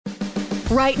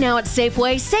Right now at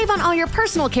Safeway, save on all your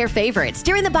personal care favorites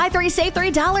during the Buy 3 Save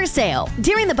 $3 sale.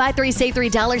 During the Buy 3 Save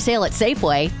 $3 sale at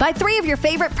Safeway, buy 3 of your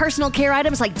favorite personal care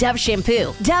items like Dove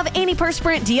shampoo, Dove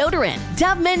antiperspirant deodorant,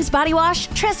 Dove men's body wash,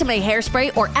 Tresemme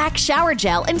hairspray, or Axe shower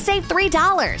gel and save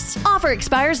 $3. Offer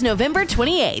expires November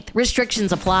 28th.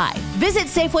 Restrictions apply. Visit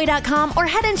Safeway.com or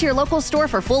head into your local store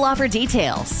for full offer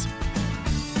details.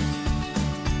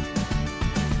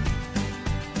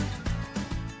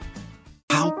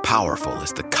 How powerful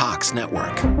is the Cox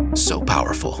network? So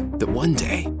powerful that one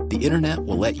day, the internet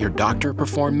will let your doctor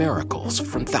perform miracles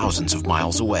from thousands of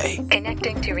miles away.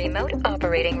 Connecting to remote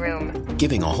operating room.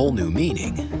 Giving a whole new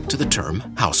meaning to the term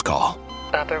house call.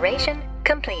 Operation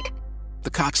complete.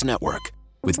 The Cox network.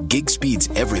 With gig speeds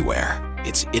everywhere.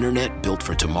 It's internet built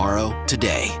for tomorrow,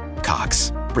 today.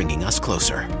 Cox, bringing us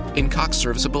closer. In Cox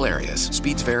serviceable areas,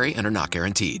 speeds vary and are not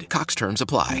guaranteed. Cox terms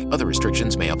apply. Other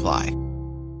restrictions may apply.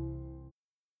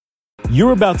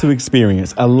 You're about to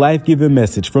experience a life-giving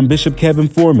message from Bishop Kevin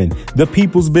Foreman, the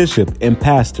people's bishop and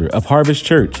pastor of Harvest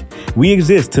Church. We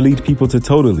exist to lead people to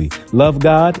totally love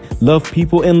God, love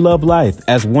people, and love life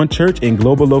as one church in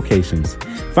global locations.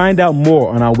 Find out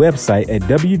more on our website at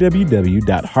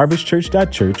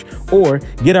www.harvestchurch.church or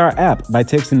get our app by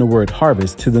texting the word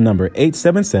harvest to the number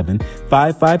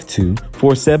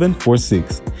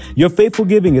 877-552-4746. Your faithful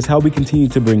giving is how we continue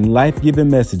to bring life-giving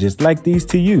messages like these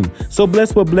to you. So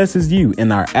bless what blesses you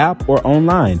in our app or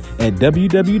online at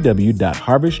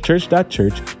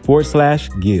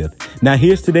www.harvestchurch.church/give. Now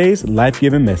here's today's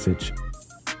life-giving message.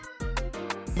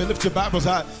 Lift your Bibles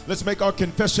high. Let's make our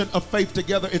confession of faith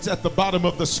together. It's at the bottom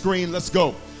of the screen. Let's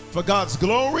go. For God's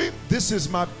glory, this is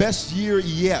my best year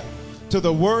yet. To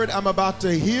the word I'm about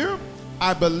to hear,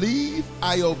 I believe,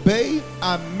 I obey,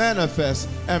 I manifest,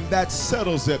 and that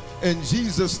settles it. In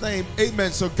Jesus' name,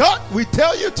 amen. So God, we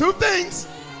tell you two things.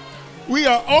 We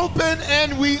are open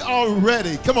and we are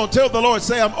ready. Come on, tell the Lord,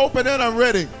 say, I'm open and I'm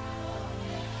ready.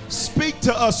 Speak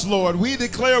to us, Lord. We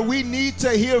declare we need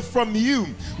to hear from you.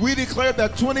 We declare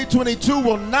that 2022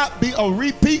 will not be a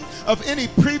repeat of any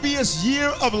previous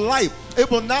year of life.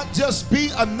 It will not just be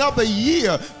another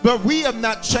year, but we have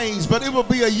not changed, but it will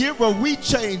be a year where we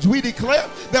change. We declare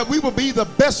that we will be the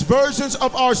best versions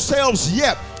of ourselves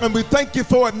yet, and we thank you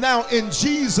for it now in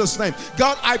Jesus' name.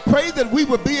 God, I pray that we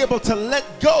will be able to let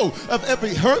go of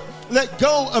every hurt, let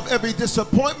go of every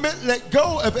disappointment, let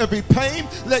go of every pain,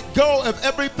 let go of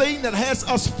everything that has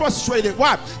us frustrated.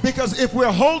 Why? Because if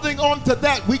we're holding on to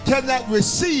that, we cannot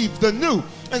receive the new.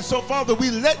 And so, Father, we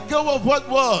let go of what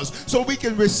was so we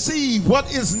can receive what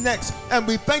is next. And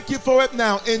we thank you for it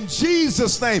now in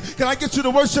Jesus' name. Can I get you to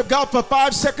worship God for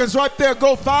 5 seconds right there?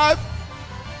 Go 5.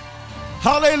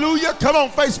 Hallelujah. Come on,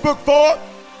 Facebook 4.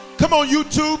 Come on,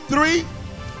 YouTube 3.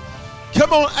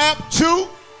 Come on, app 2.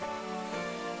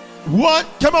 1.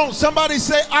 Come on, somebody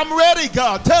say, I'm ready,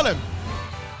 God. Tell him.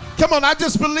 Come on, I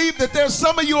just believe that there's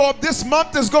some of you all this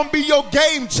month is going to be your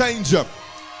game changer.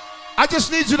 I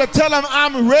just need you to tell him,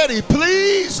 I'm ready.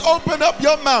 Please open up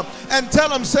your mouth and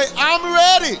tell him, say, I'm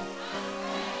ready.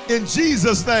 In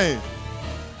Jesus' name.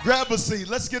 Grab a seat.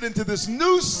 Let's get into this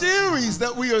new series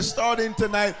that we are starting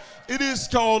tonight. It is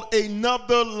called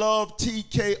Another Love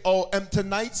TKO. And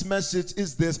tonight's message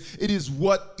is this. It is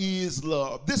What is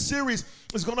Love? This series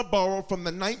is going to borrow from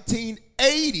the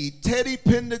 1980 Teddy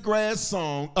Pendergrass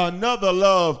song, Another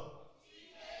Love.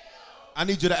 I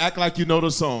need you to act like you know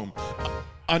the song.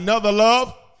 Another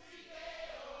Love.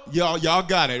 Y'all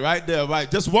got it right there, right?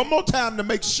 Just one more time to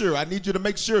make sure. I need you to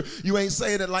make sure you ain't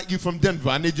saying it like you from Denver.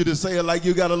 I need you to say it like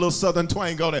you got a little southern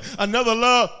twang on it. Another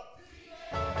love.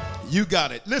 You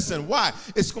got it. Listen, why?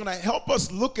 It's going to help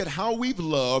us look at how we've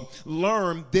loved,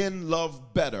 learn, then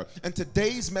love better. And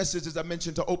today's message, as I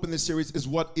mentioned to open this series, is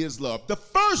What is Love? The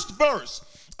first verse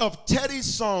of Teddy's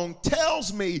song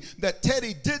tells me that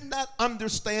Teddy did not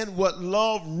understand what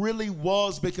love really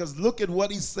was, because look at what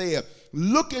he said.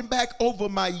 Looking back over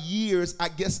my years, I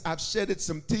guess I've shedded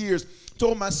some tears.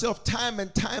 Told myself time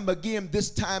and time again, this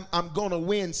time I'm going to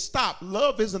win. Stop.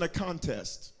 Love isn't a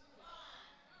contest.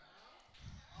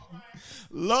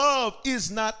 Love is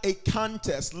not a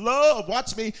contest. Love,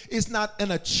 watch me, is not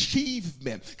an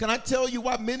achievement. Can I tell you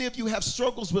why many of you have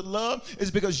struggles with love?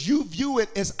 Is because you view it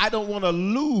as I don't want to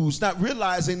lose, not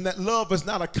realizing that love is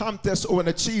not a contest or an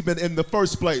achievement in the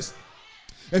first place.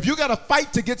 If you got to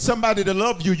fight to get somebody to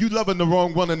love you, you loving the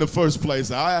wrong one in the first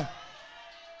place. All right?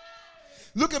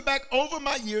 Looking back over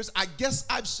my years, I guess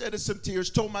I've shedded some tears,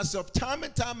 told myself time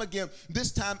and time again,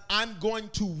 this time I'm going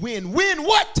to win. Win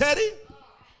what, Teddy?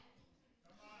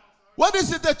 What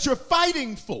is it that you're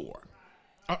fighting for?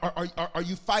 Are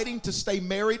you fighting to stay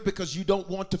married because you don't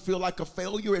want to feel like a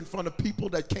failure in front of people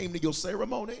that came to your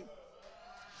ceremony?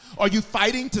 Are you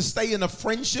fighting to stay in a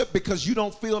friendship because you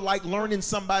don't feel like learning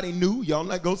somebody new? Y'all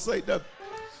not gonna say that.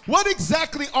 What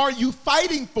exactly are you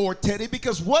fighting for, Teddy?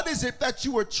 Because what is it that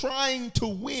you are trying to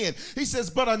win? He says,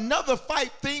 but another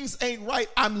fight, things ain't right.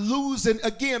 I'm losing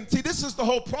again. See, this is the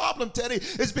whole problem, Teddy,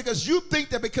 is because you think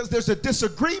that because there's a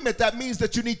disagreement, that means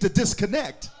that you need to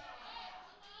disconnect.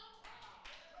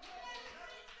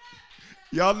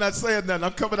 Y'all not saying nothing.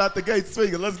 I'm coming out the gate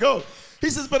swinging. Let's go. He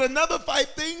says, but another fight,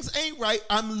 things ain't right.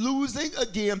 I'm losing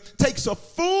again. Takes a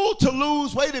fool to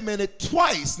lose, wait a minute,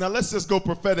 twice. Now let's just go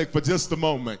prophetic for just a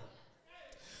moment.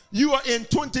 You are in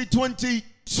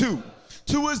 2022.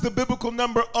 2 is the biblical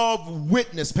number of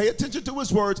witness. Pay attention to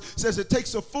his words. It says it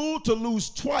takes a fool to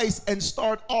lose twice and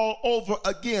start all over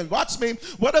again. Watch me.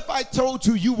 What if I told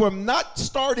you you were not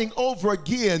starting over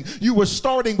again? You were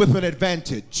starting with an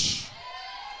advantage.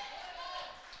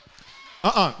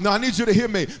 No, I need you to hear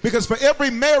me. Because for every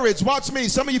marriage, watch me,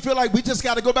 some of you feel like we just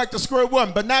got to go back to square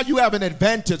one. But now you have an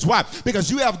advantage. Why?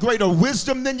 Because you have greater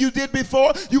wisdom than you did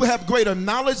before. You have greater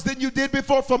knowledge than you did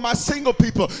before. For my single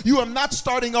people, you are not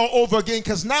starting all over again,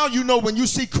 because now you know when you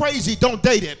see crazy, don't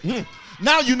date it.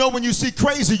 Now you know when you see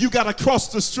crazy, you got to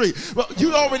cross the street. Well,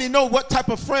 you already know what type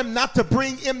of friend not to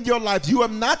bring in your life. You are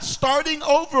not starting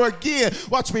over again.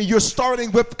 Watch me, you're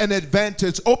starting with an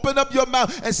advantage. Open up your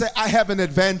mouth and say, I have an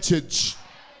advantage.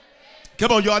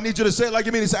 Come on, y'all, I need you to say it like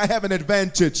you mean it. Say, I have an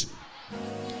advantage.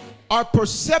 Our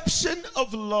perception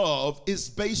of love is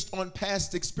based on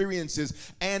past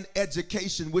experiences and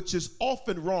education, which is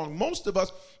often wrong. Most of us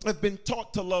have been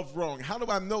taught to love wrong. How do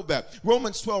I know that?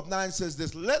 Romans 12:9 says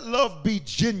this, let love be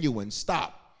genuine.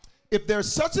 Stop. If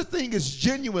there's such a thing as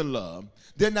genuine love,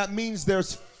 then that means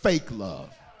there's fake love.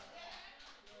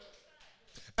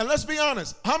 And let's be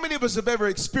honest, how many of us have ever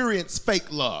experienced fake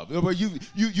love? Where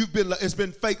it's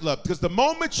been fake love. Because the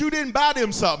moment you didn't buy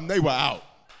them something, they were out.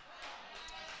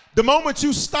 The moment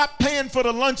you stopped paying for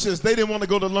the lunches, they didn't want to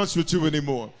go to lunch with you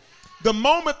anymore. The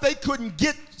moment they couldn't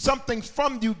get something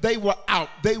from you, they were out.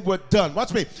 They were done.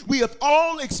 Watch me. We have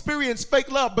all experienced fake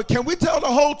love, but can we tell the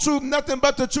whole truth, nothing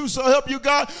but the truth, so help you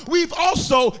God? We've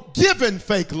also given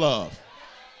fake love.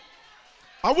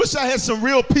 I wish I had some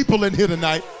real people in here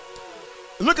tonight.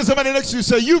 Look at somebody next to you and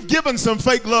say, you've given some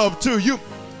fake love too.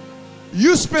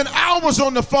 You spent hours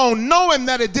on the phone knowing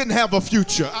that it didn't have a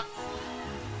future.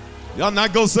 Y'all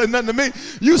not gonna say nothing to me.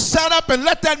 You sat up and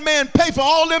let that man pay for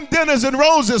all them dinners and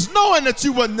roses knowing that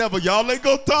you would never. Y'all ain't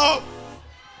gonna talk.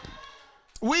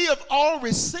 We have all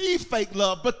received fake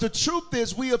love, but the truth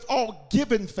is we have all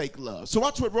given fake love. So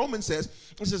watch what Romans says.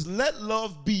 It says, let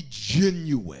love be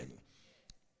genuine.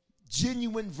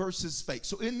 Genuine versus fake.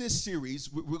 So in this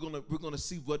series, we're gonna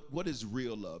see what is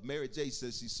real love. Mary J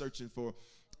says she's searching for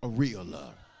a real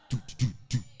love.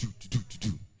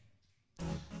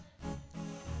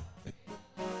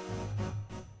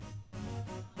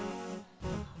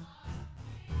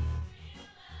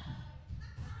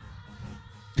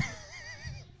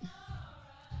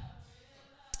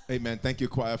 Amen. Thank you,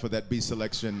 choir, for that B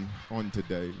selection on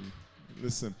today.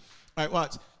 Listen. All right,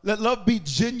 watch. Let love be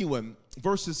genuine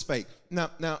versus fake.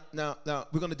 Now,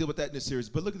 we're going to deal with that in this series.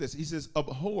 But look at this. He says,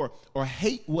 abhor or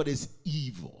hate what is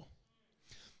evil.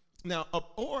 Now,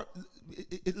 abhor,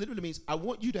 it literally means I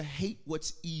want you to hate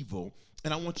what's evil,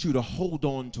 and I want you to hold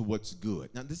on to what's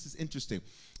good. Now, this is interesting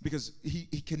because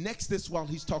he connects this while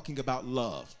he's talking about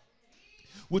love,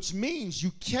 which means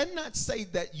you cannot say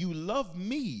that you love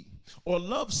me or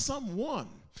love someone,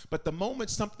 but the moment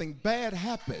something bad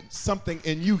happens, something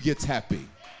in you gets happy.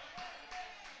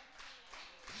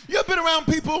 You ever been around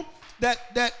people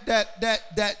that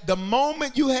the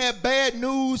moment you had bad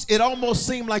news, it almost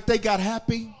seemed like they got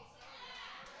happy?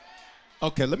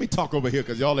 Okay, let me talk over here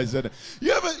because y'all ain't said that.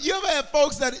 You ever have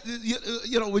folks that,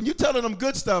 you know, when you telling them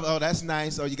good stuff, oh, that's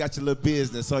nice, or you got your little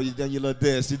business, or you done your little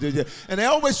this, you do your, and they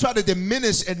always try to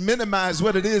diminish and minimize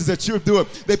what it is that you're doing.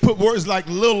 They put words like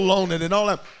little on it and all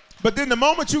that. But then the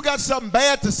moment you got something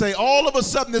bad to say, all of a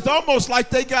sudden it's almost like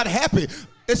they got happy.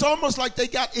 It's almost like they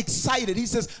got excited. He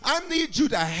says, I need you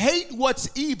to hate what's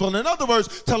evil. In other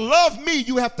words, to love me,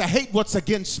 you have to hate what's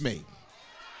against me.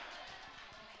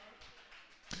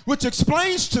 Which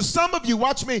explains to some of you,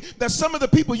 watch me, that some of the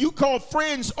people you call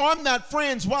friends are not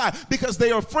friends. Why? Because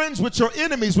they are friends with your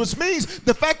enemies, which means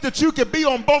the fact that you can be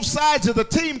on both sides of the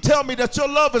team tell me that your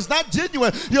love is not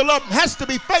genuine. Your love has to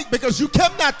be fake because you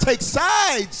cannot take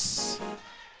sides.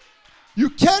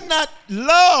 You cannot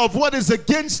love what is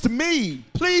against me.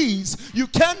 Please, you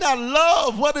cannot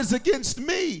love what is against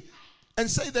me and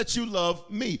say that you love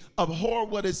me. Abhor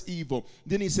what is evil.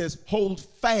 Then he says, hold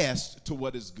fast to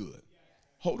what is good.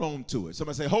 Hold on to it.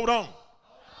 Somebody say, hold on.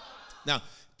 Now,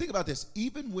 think about this.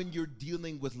 Even when you're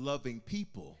dealing with loving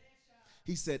people,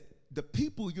 he said, the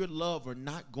people you love are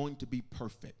not going to be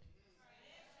perfect.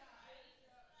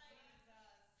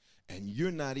 And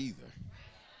you're not either.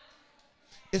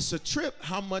 It's a trip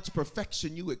how much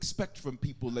perfection you expect from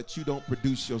people that you don't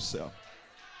produce yourself.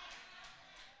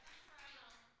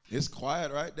 It's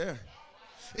quiet right there.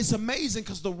 It's amazing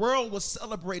because the world was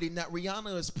celebrating that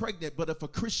Rihanna is pregnant, but if a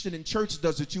Christian in church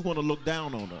does it, you want to look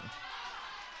down on her.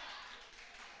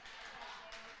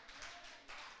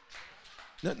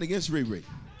 Nothing against Riri.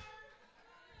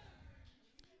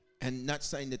 And not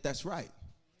saying that that's right.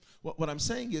 What I'm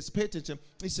saying is, pay attention.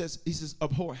 He says,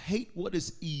 abhor, hate what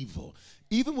is evil.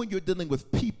 Even when you're dealing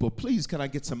with people, please, can I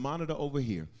get some monitor over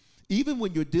here? Even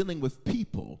when you're dealing with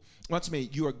people, watch me,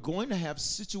 you are going to have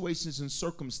situations and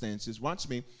circumstances, watch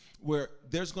me, where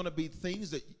there's going to be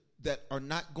things that are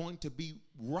not going to be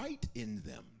right in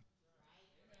them.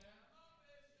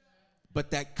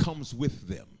 But that comes with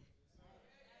them.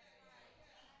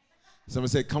 Someone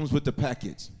say it comes with the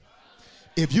package.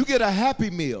 If you get a Happy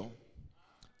Meal,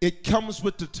 it comes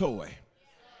with the toy.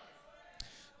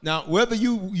 Now, whether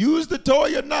you use the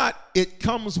toy or not, it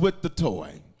comes with the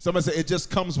toy. Somebody say it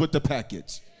just comes with the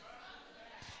package.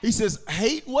 He says,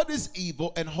 hate what is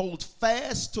evil and hold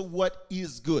fast to what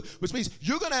is good. Which means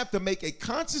you're going to have to make a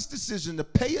conscious decision to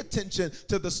pay attention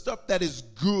to the stuff that is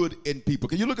good in people.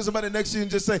 Can you look at somebody next to you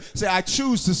and just say, I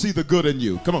choose to see the good in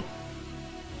you. Come on.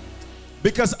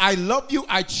 Because I love you,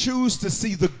 I choose to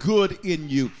see the good in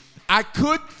you. I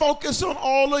could focus on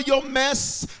all of your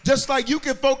mess, just like you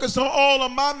can focus on all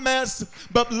of my mess.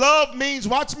 But love means,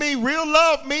 watch me, real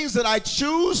love means that I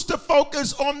choose to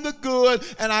focus on the good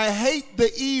and I hate the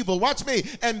evil. Watch me.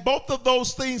 And both of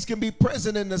those things can be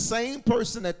present in the same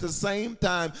person at the same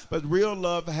time. But real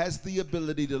love has the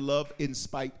ability to love in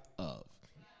spite of.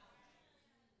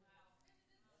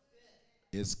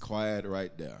 It's quiet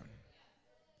right there.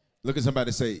 Look at somebody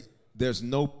and say, there's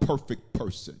no perfect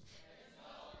person.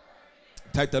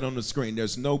 Type that on the screen.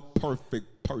 There's no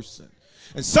perfect person.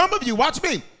 And some of you, watch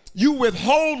me, you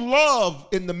withhold love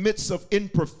in the midst of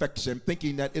imperfection,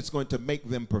 thinking that it's going to make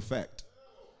them perfect.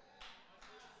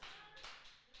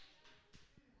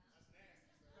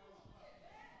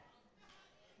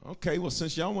 Okay, well,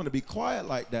 since y'all want to be quiet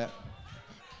like that.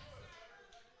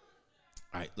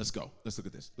 All right, let's go. Let's look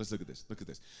at this. Let's look at this. Look at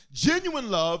this.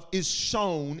 Genuine love is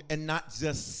shown and not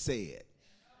just said.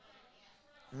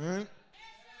 All right?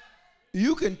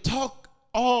 You can talk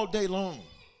all day long.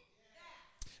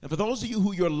 And for those of you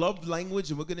who your love language,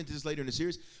 and we'll get into this later in the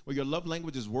series, where your love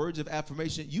language is words of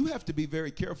affirmation, you have to be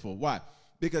very careful. Why?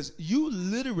 Because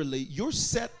you're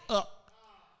set up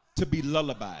to be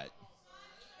lullabied.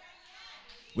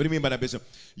 What do you mean by that, Bishop?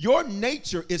 Your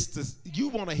nature is you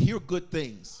want to hear good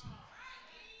things.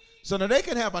 So now they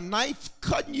can have a knife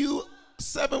cutting you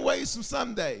 7 ways from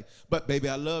Sunday. But baby,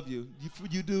 I love you.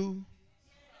 You do?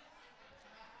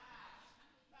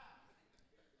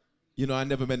 You know, I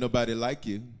never met nobody like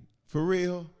you. For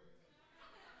real.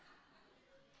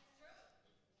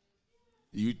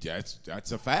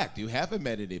 That's a fact. You haven't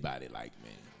met anybody like me.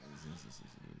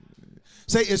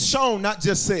 Say it's shown, not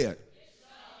just said.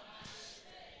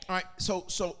 All right,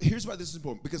 so here's why this is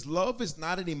important. Because love is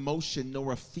not an emotion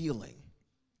nor a feeling.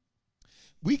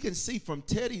 We can see from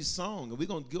Teddy's song, and we're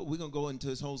gonna go into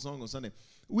his whole song on Sunday.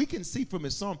 We can see from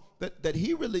his song that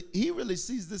he really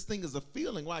sees this thing as a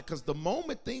feeling. Why? Because the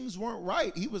moment things weren't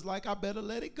right, he was like, I better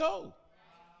let it go.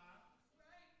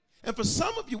 And for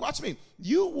some of you, watch me,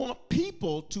 you want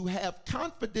people to have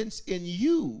confidence in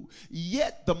you,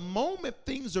 yet the moment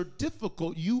things are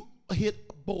difficult, you hit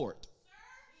abort.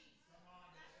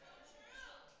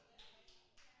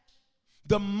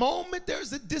 The moment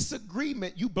there's a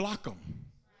disagreement, you block them.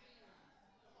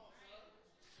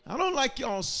 I don't like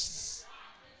y'all.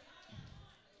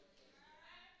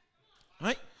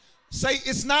 Right? Say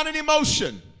it's not an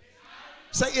emotion.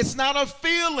 Say it's not a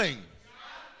feeling.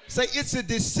 Say it's a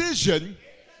decision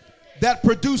that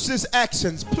produces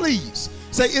actions. Please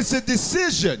say it's a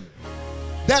decision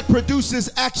that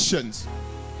produces actions.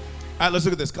 All right, let's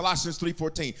look at this. Colossians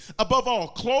 3:14. Above all,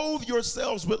 clothe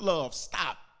yourselves with love.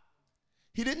 Stop.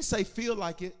 He didn't say feel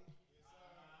like it.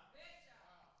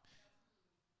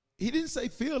 He didn't say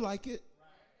feel like it.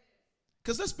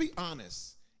 Because let's be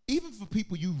honest. Even for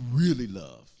people you really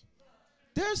love,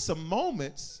 there's some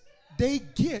moments they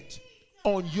get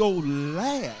on your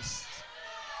last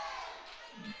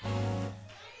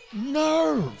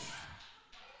nerve.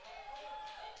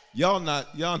 Y'all not.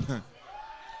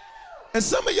 And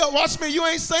some of y'all, watch me, you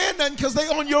ain't saying nothing because they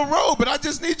on your road, but I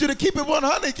just need you to keep it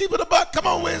 100, keep it a buck. Come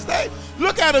on, Wednesday.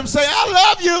 Look at him, say, I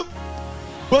love you.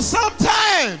 But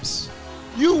sometimes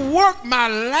you work my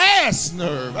last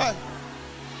nerve. Now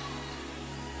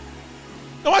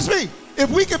watch me. If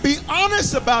we could be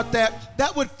honest about that,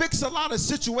 that would fix a lot of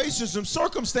situations and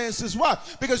circumstances. Why?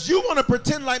 Because you want to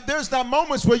pretend like there's not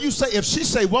moments where you say, if she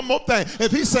say one more thing,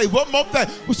 if he say one more thing.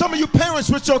 With some of you parents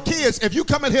with your kids, if you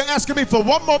come in here asking me for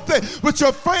one more thing, with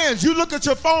your friends, you look at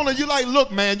your phone and you like, look,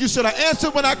 man, you should have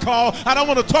answered when I called. I don't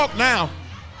want to talk now.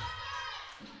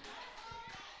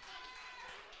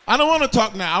 I don't want to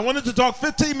talk now. I wanted to talk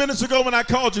 15 minutes ago when I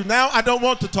called you. Now I don't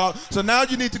want to talk. So now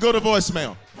you need to go to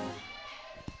voicemail.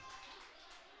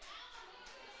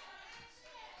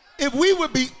 If we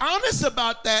would be honest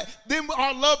about that, then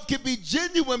our love can be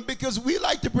genuine, because we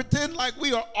like to pretend like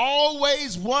we are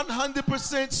always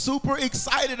 100% super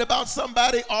excited about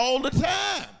somebody all the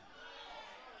time.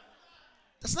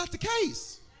 That's not the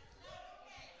case.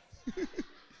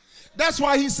 That's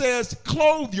why he says,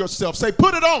 clothe yourself. Say,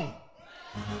 put it on.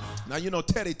 Now, you know,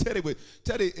 Teddy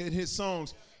in his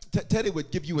songs, Teddy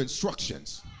would give you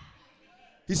instructions.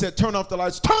 He said, turn off the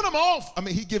lights, turn them off. I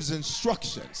mean, he gives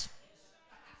instructions.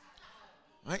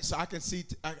 All right, so I can see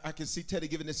Teddy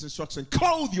giving this instruction.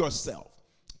 Clothe yourself.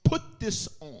 Put this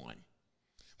on.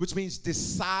 Which means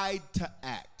decide to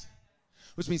act.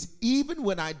 Which means even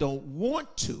when I don't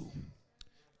want to,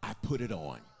 I put it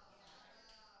on.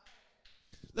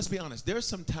 Let's be honest. There's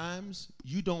some times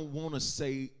you don't want to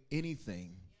say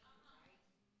anything.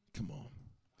 Come on.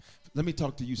 Let me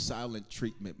talk to you silent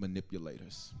treatment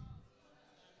manipulators.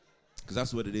 Because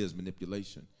that's what it is,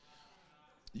 manipulation.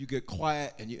 You get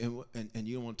quiet and you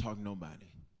don't want to talk to nobody.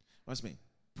 Watch me.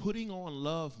 Putting on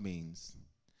love means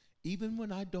even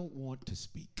when I don't want to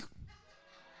speak.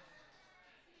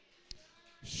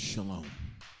 Shalom.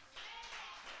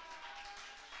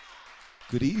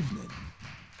 Good evening.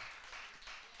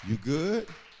 You good?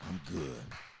 I'm good.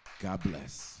 God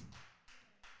bless.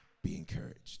 Be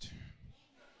encouraged.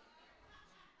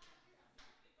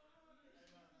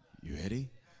 You ready?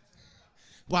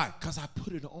 Why? Because I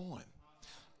put it on.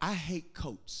 I hate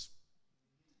coats.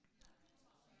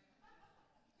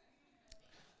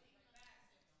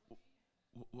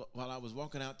 While I was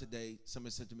walking out today,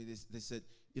 somebody said to me, they said,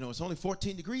 you know, it's only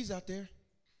 14 degrees out there.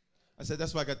 I said,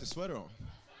 that's why I got the sweater on.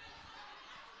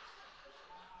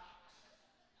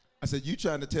 I said, you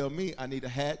trying to tell me I need a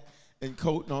hat and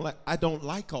coat and all that? I don't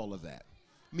like all of that.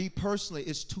 Me personally,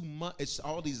 it's too much. It's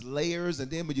all these layers,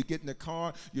 and then when you get in the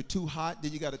car, you're too hot.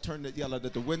 Then you got to turn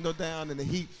the window down in the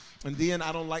heat. And then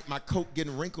I don't like my coat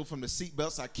getting wrinkled from the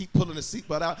seatbelt, so I keep pulling the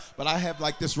seatbelt out. But I have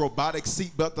like this robotic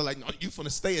seatbelt. They're like, no, you're going to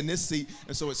stay in this seat.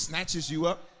 And so it snatches you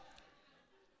up.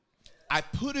 I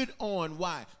put it on.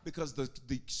 Why? Because the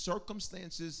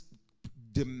circumstances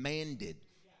demanded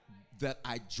that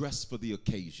I dress for the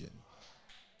occasion.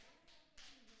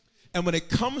 And when it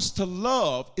comes to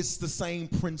love, it's the same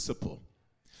principle.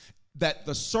 That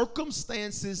the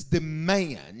circumstances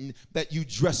demand that you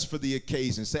dress for the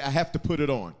occasion. Say, I have to put it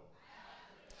on.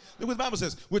 Look what the Bible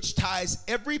says, which ties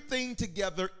everything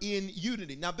together in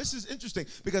unity. Now, this is interesting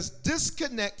because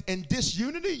disconnect and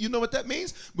disunity, you know what that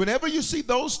means? Whenever you see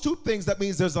those two things, that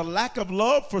means there's a lack of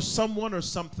love for someone or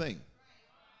something.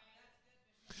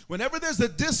 Whenever there's a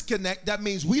disconnect, that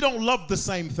means we don't love the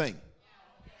same thing.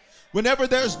 Whenever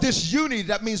there's disunity,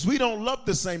 that means we don't love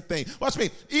the same thing. Watch me.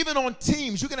 Even on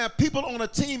teams, you can have people on a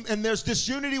team and there's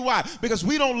disunity. Why? Because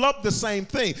we don't love the same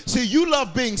thing. See, you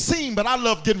love being seen, but I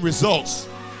love getting results.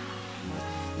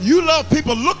 You love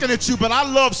people looking at you, but I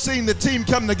love seeing the team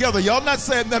come together. Y'all not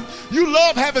saying that. You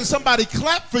love having somebody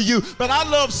clap for you, but I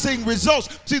love seeing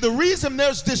results. See, the reason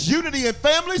there's disunity in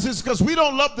families is because we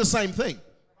don't love the same thing.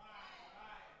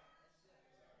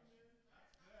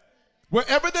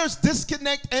 Wherever there's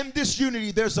disconnect and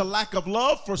disunity, there's a lack of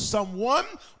love for someone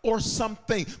or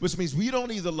something, which means we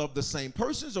don't either love the same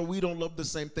persons or we don't love the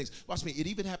same things. Watch me. It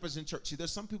even happens in church. See,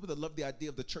 there's some people that love the idea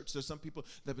of the church. There's some people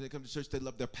that when they come to church, they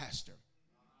love their pastor.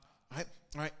 All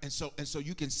right. And so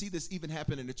you can see this even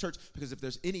happen in the church, because if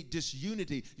there's any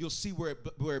disunity, you'll see where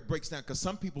it breaks down. Because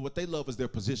some people, what they love is their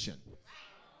position.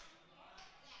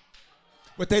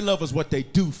 What they love is what they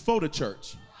do for the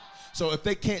church. So if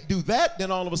they can't do that,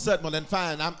 then all of a sudden, well, then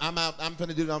fine, I'm out. I'm going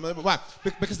to do that. Why?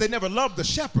 Because they never loved the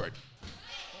shepherd.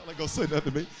 I'm not going to say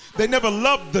nothing to me. They never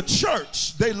loved the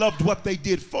church. They loved what they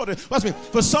did for the. Watch me.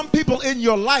 For some people in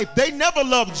your life, they never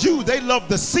loved you. They loved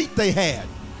the seat they had.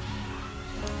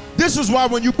 This is why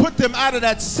when you put them out of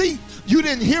that seat, You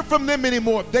didn't hear from them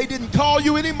anymore. They didn't call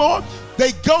you anymore.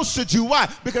 They ghosted you. Why?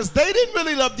 Because they didn't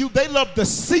really love you. They loved the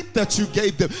seat that you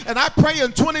gave them. And I pray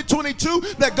in 2022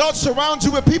 that God surrounds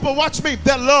you with people, watch me,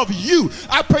 that love you.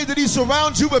 I pray that he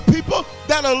surrounds you with people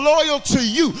that are loyal to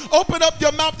you. Open up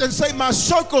your mouth and say, my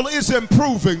circle is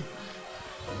improving.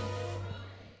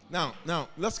 Now,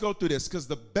 let's go through this, because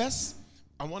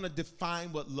I want to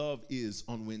define what love is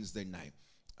on Wednesday night.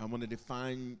 I want to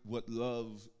define what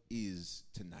love is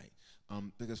tonight.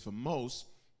 Because for most,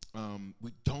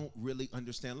 we don't really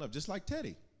understand love. Just like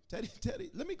Teddy,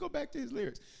 let me go back to his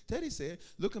lyrics. Teddy said,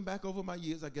 looking back over my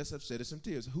years, I guess I've shed some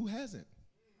tears. Who hasn't?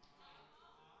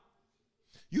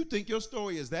 You think your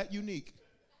story is that unique?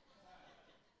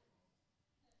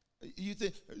 You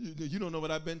think, you don't know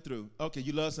what I've been through. Okay,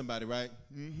 you love somebody, right?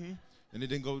 Mm-hmm. And it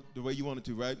didn't go the way you wanted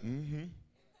to, right? Mm-hmm.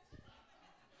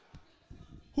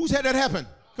 Who's had that happen?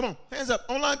 Come on, hands up.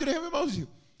 Online to the heaven emoji.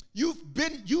 You've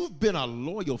been a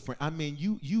loyal friend. I mean,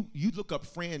 you look up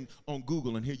friend on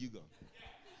Google and here you go.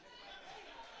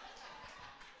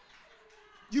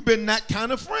 You've been that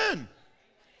kind of friend.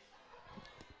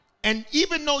 And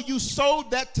even though you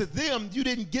sold that to them, you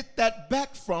didn't get that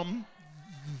back from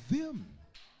them.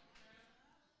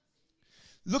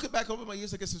 Looking back over my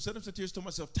years, I guess I've said some tears to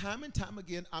myself, time and time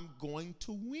again, I'm going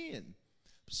to win.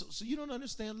 So you don't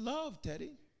understand love,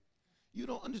 Teddy. You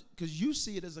don't understand, because you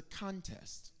see it as a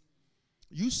contest.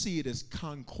 You see it as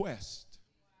conquest.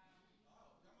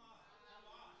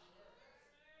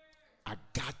 I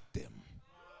got them.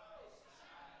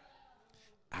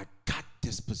 I got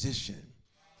this position.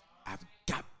 I've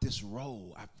got this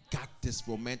role. I've got this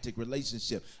romantic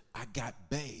relationship. I got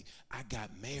bae. I got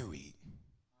married.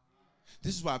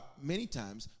 This is why many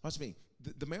times, watch me,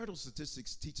 the marital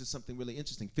statistics teach us something really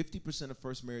interesting. 50% of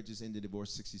first marriages end in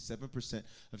divorce, 67%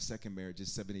 of second marriages,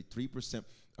 73%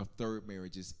 of third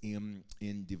marriages end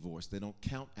in divorce. They don't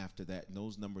count after that, and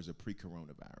those numbers are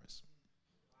pre-coronavirus.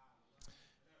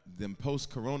 Them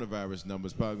post-coronavirus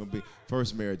numbers probably going to be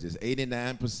first marriages,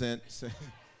 89%.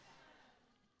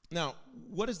 Now,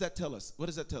 what does that tell us? What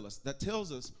does that tell us? That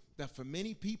tells us that for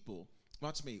many people,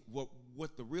 watch me,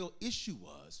 what the real issue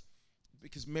was,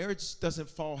 because marriage doesn't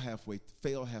fail halfway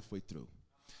through.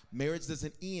 Marriage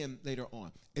doesn't end later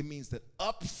on. It means that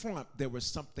up front, there was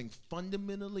something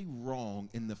fundamentally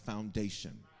wrong in the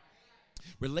foundation.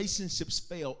 Relationships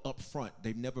fail up front.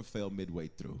 They never fail midway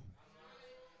through.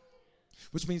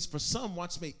 Which means for some,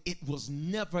 watch me, it was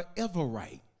never, ever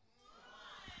right.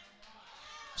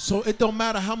 So it don't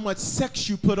matter how much sex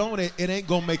you put on it, it ain't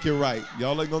going to make it right.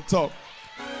 Y'all ain't going to talk.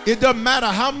 It doesn't matter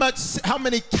how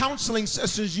many counseling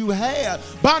sessions you had.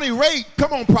 Bonnie Raitt,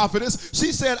 come on, prophetess.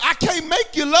 She said, I can't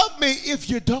make you love me if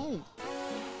you don't.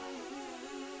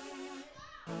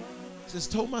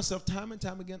 Just told myself time and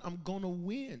time again, I'm going to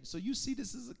win. So you see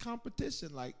this is a competition.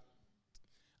 Like,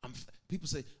 people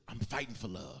say, I'm fighting for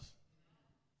love.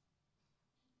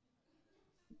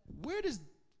 Where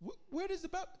does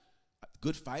about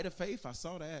good fight of faith? I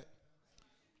saw that.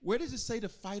 Where does it say the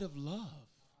fight of love?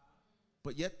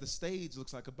 But yet the stage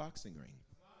looks like a boxing ring.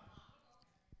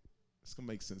 It's going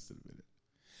to make sense in a minute.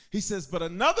 He says, but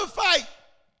another fight,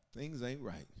 things ain't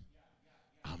right.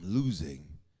 I'm losing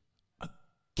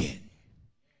again.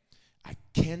 I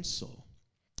cancel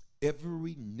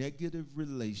every negative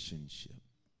relationship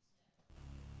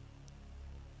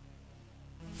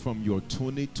from your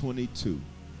 2022.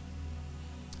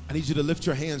 I need you to lift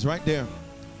your hands right there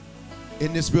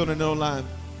in this building and online.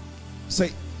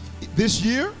 Say, this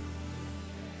year,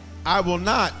 I will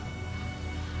not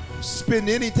spend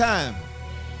any time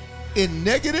in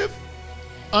negative,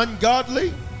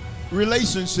 ungodly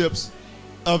relationships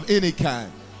of any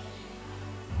kind.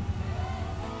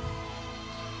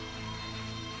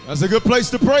 That's a good place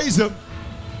to praise him.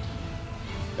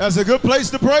 That's a good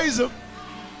place to praise him.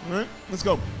 All right, let's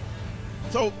go.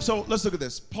 So let's look at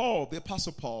this. Paul, the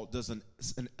Apostle Paul, does an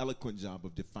eloquent job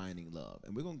of defining love.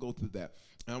 And we're going to go through that.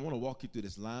 And I want to walk you through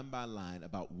this line by line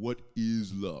about what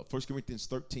is love. 1 Corinthians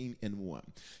 13:1.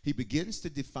 He begins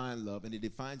to define love, and he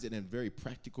defines it in a very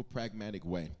practical, pragmatic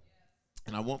way.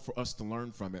 And I want for us to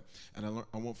learn from it, and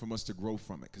I want from us to grow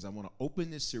from it, because I want to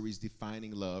open this series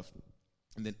defining love.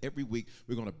 And then every week,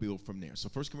 we're going to build from there. So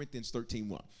 1 Corinthians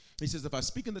 13:1. He says, if I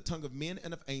speak in the tongue of men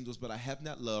and of angels, but I have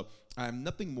not love, I am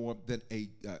nothing more than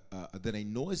a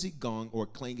noisy gong or a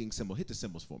clanging cymbal. Hit the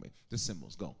cymbals for me. The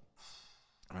cymbals, go.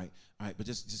 All right, but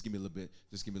just give me a little bit.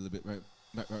 Just give me a little bit, right.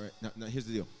 Now here's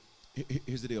the deal.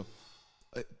 Here's the deal.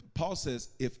 Paul says,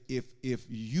 if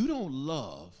you don't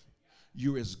love,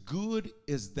 you're as good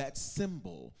as that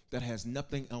cymbal that has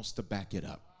nothing else to back it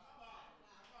up.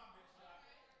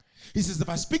 He says, if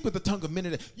I speak with the tongue of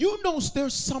men, you know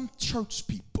there's some church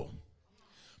people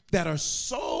that are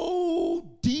so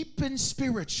deep and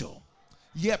spiritual,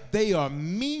 yet they are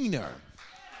meaner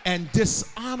and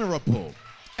dishonorable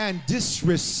and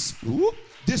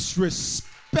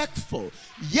disrespectful,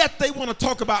 yet they want to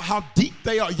talk about how deep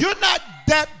they are. You're not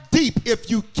that deep if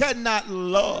you cannot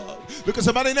love. Look at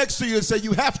somebody next to you and say,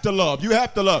 you have to love. You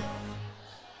have to love.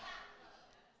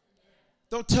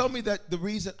 Don't tell me that the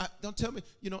reason, don't tell me,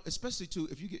 especially too,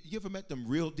 if you ever met them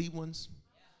real D ones?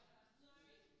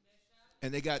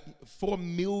 And they got 4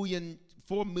 million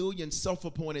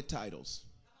self-appointed titles.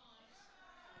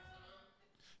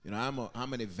 I'm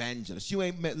an evangelist. You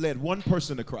ain't led one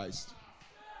person to Christ.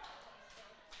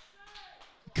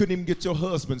 Couldn't even get your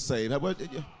husband saved.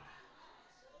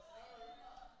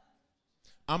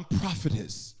 I'm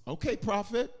prophetess. Okay,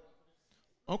 prophet.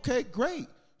 Okay, great.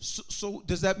 So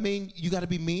does that mean you got to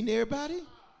be mean to everybody?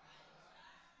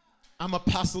 I'm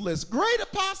apostolist. Great,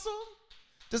 apostle.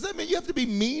 Does that mean you have to be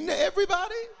mean to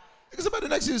everybody? Because somebody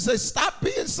next to you say, stop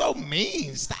being so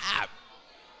mean. Stop.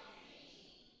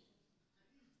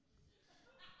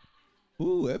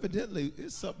 Ooh, evidently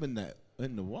it's something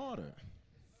in the water.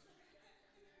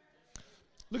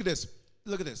 Look at this.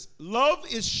 Look at this. Love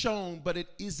is shown, but it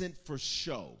isn't for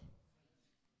show.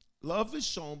 Love is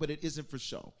shown, but it isn't for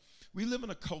show. We live in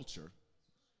a culture,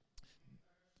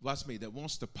 watch me, that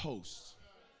wants to post.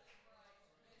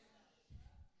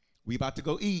 We about to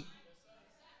go eat.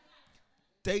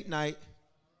 Date night.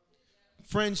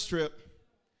 Friends trip.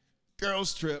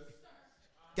 Girls trip.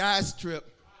 Guys trip.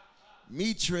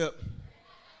 Me trip.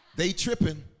 They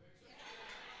tripping.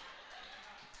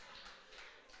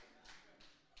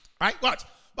 Right? Watch.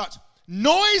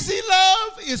 Noisy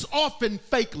love is often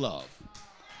fake love.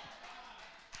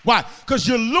 Why? Because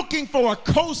you're looking for a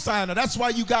cosigner. That's why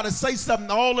you got to say something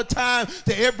all the time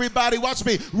to everybody. Watch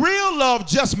me. Real love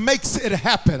just makes it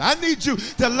happen. I need you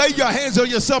to lay your hands on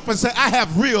yourself and say, I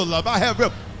have real love. I have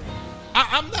real.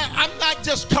 I'm not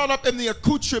just caught up in the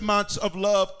accoutrements of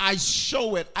love. I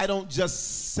show it. I don't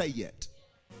just say it.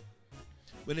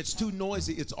 When it's too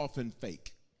noisy, it's often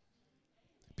fake.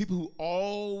 People who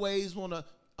always want to,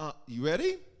 you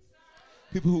ready?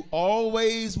 People who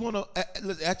always want to,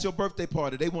 at your birthday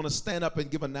party, they want to stand up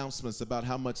and give announcements about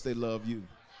how much they love you.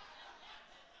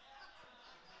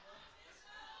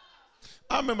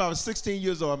 I remember I was 16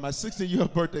 years old, my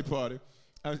 16-year-old birthday party.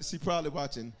 She probably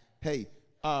watching. Hey,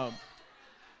 that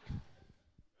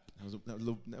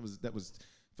was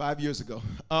 5 years ago.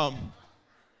 Come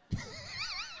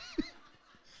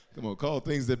on, call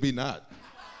things that be not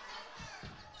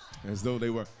as though they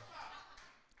were.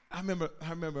 I remember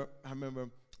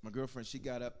my girlfriend, she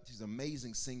got up. She's an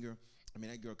amazing singer. I mean,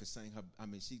 that girl could sing her. I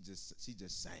mean, she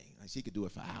just sang. Like, she could do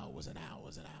it for hours and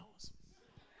hours and hours.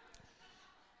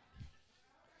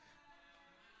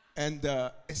 And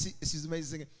she's an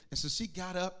amazing singer. And so she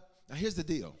got up. Now, here's the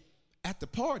deal. At the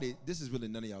party, this is really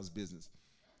none of y'all's business.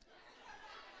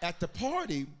 At the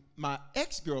party, my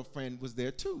ex-girlfriend was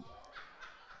there too.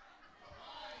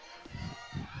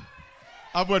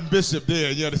 I wasn't bishop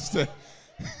there, you understand?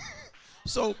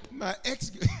 No, I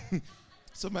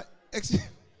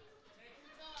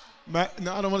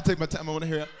don't want to take my time. I want to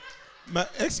hear it. My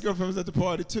ex-girlfriend was at the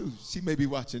party too. She may be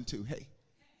watching too. Hey.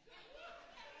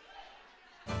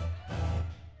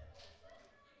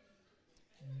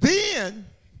 Then,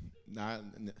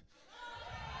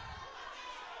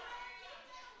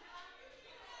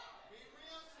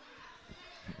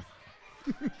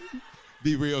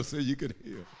 be real so you can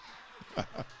hear.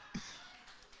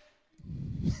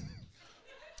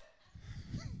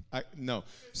 No.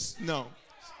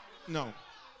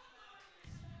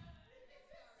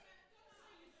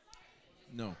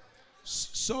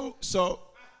 So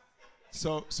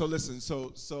listen.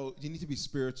 So you need to be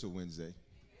spiritual Wednesday.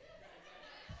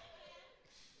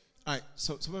 All right.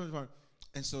 So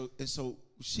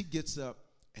she gets up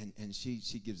and she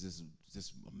gives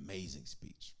this amazing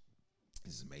speech.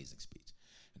 This amazing speech,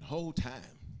 and the whole time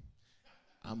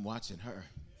I'm watching her,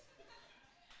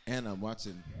 and I'm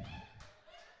watching.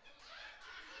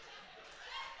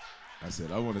 I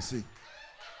said, I want to see.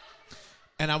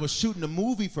 And I was shooting a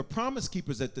movie for Promise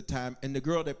Keepers at the time, and the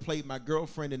girl that played my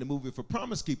girlfriend in the movie for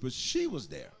Promise Keepers, she was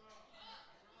there.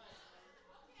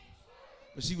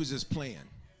 But she was just playing.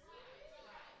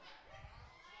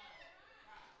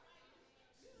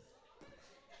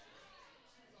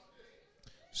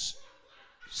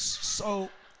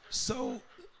 So,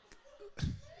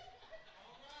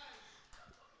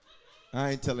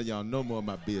 I ain't telling y'all no more of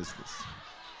my business.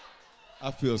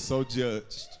 I feel so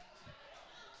judged.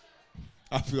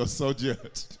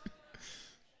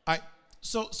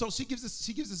 So she gives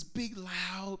this big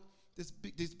loud, this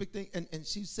big thing, and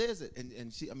she says it,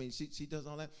 and she does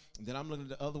all that, and then I'm looking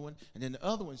at the other one, and then the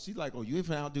other one, she's like, oh, you ain't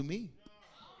finna outdo me.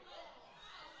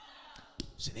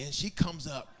 So then she comes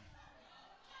up,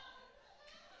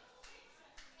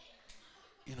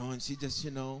 and she just,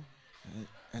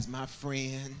 as my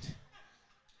friend,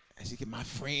 and she get my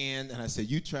friend, and I said,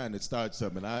 you trying to start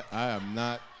something? I am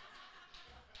not.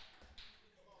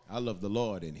 I love the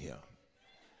Lord in here.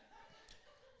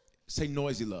 Say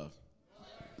noisy love.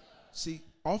 See,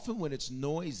 often when it's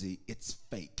noisy, it's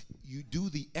fake. You do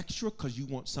the extra because you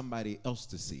want somebody else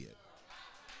to see it.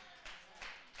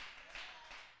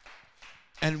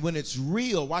 And when it's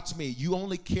real, watch me, you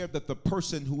only care that the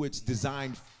person who it's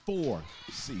designed for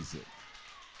sees it.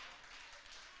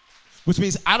 Which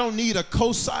means I don't need a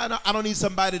cosigner. I don't need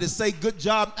somebody to say good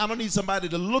job. I don't need somebody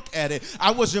to look at it.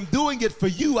 I wasn't doing it for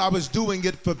you. I was doing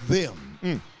it for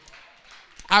them.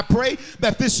 I pray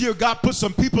that this year God put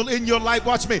some people in your life,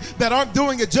 watch me, that aren't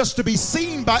doing it just to be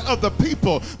seen by other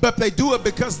people, but they do it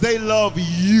because they love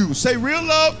you. Say real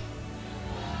love.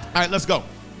 All right, let's go.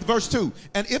 Verse 2,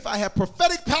 and if I have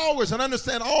prophetic powers and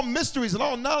understand all mysteries and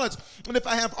all knowledge, and if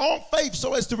I have all faith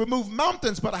so as to remove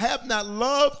mountains, but I have not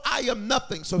love, I am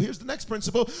nothing. So here's the next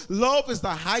principle. Love is the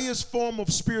highest form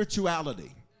of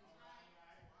spirituality.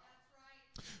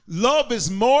 Love is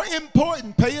more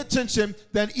important, pay attention,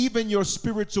 than even your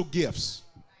spiritual gifts.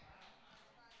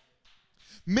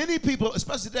 Many people,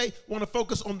 especially today, want to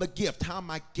focus on the gift. How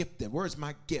am I gifted? Where's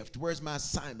my gift? Where's my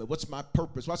assignment? What's my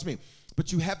purpose? Watch me.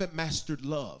 But you haven't mastered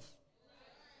love.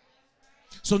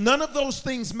 So none of those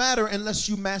things matter unless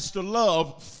you master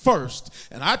love first.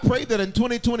 And I pray that in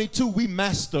 2022, we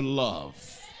master love.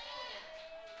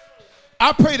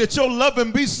 I pray that your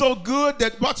loving be so good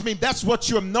that, watch me, that's what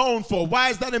you're known for. Why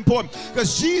is that important?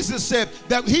 Because Jesus said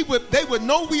that they would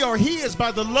know we are his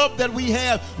by the love that we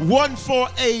have one for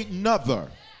another.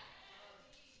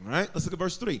 All right, let's look at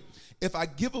verse 3. If I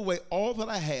give away all that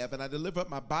I have and I deliver up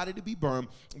my body to be burned,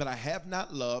 but I have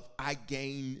not love, I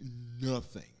gain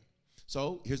nothing.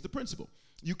 So here's the principle.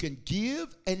 You can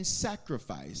give and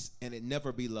sacrifice and it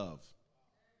never be love.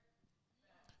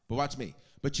 But watch me.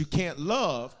 But you can't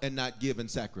love and not give and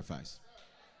sacrifice.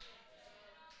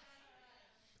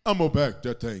 I'm going to back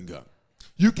that thing up.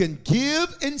 You can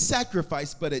give and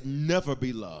sacrifice, but it never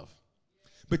be love.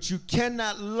 But you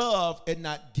cannot love and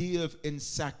not give and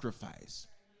sacrifice.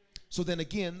 So then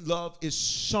again, love is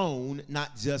shown,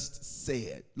 not just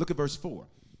said. Look at verse 4.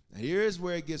 Now here's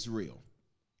where it gets real.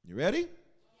 You ready?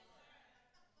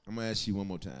 I'm going to ask you one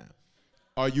more time.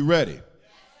 Are you ready?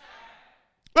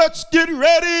 Let's get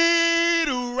ready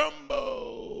to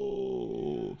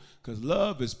rumble. Because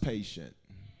love is patient.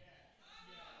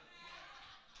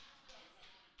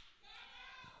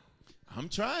 I'm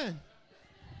trying.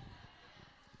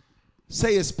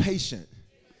 Say it's patient.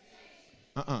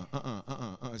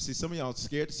 See, some of y'all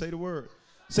scared to say the word.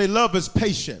 Say love is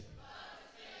patient.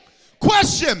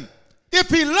 Question. If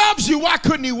he loves you, why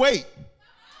couldn't he wait?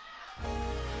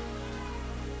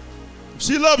 If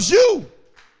she loves you,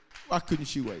 why couldn't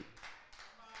she wait?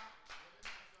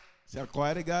 See how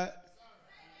quiet it got?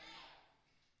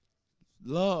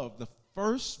 Love, the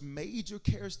first major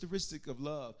characteristic of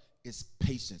love is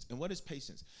patience. And what is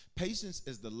patience? Patience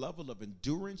is the level of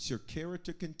endurance your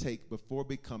character can take before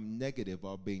become negative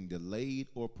or being delayed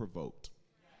or provoked.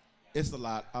 It's a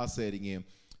lot. I'll say it again.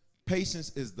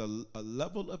 Patience is a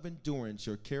level of endurance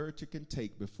your character can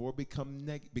take before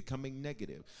becoming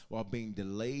negative while being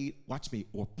delayed, watch me,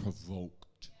 or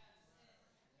provoked.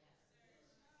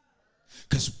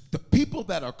 Because the people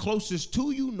that are closest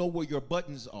to you know where your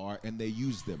buttons are and they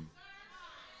use them.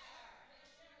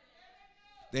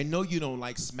 They know you don't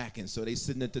like smacking, so they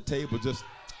sitting at the table just.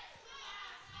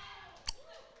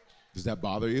 Does that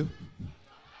bother you?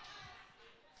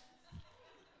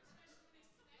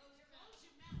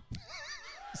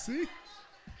 See?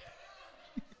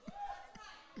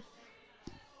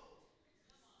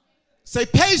 Say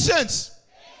patience.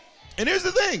 And here's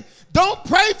the thing. Don't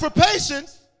pray for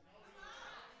patience.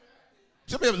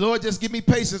 Some people, Lord, just give me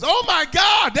patience. Oh my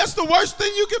God, that's the worst thing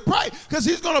you can pray, because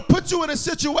he's going to put you in a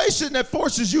situation that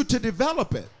forces you to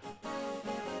develop it.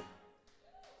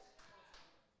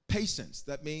 Patience.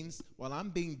 That means while I'm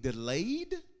being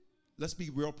delayed, let's be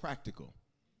real practical.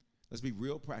 Let's be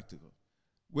real practical.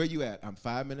 Where you at? I'm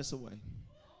 5 minutes away.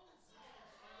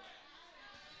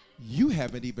 You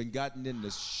haven't even gotten in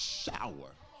the shower.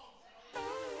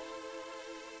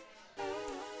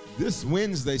 This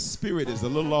Wednesday spirit is a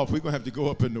little off. We're going to have to go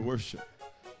up into worship.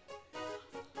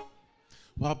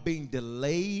 While being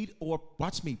delayed or,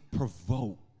 watch me,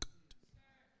 provoked.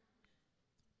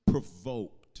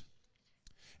 Provoked.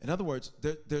 In other words,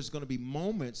 there's going to be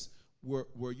moments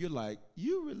where you're like,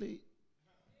 you're really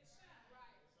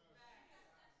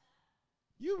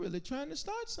trying to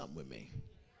start something with me.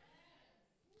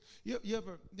 You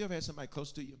ever had somebody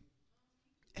close to you,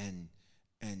 and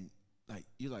like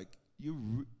you're like,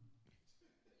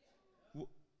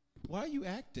 why are you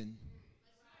acting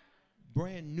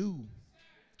brand new,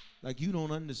 like you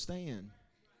don't understand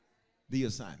the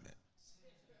assignment?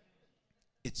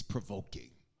 It's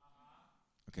provoking.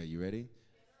 Okay, you ready?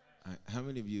 How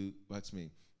many of you, watch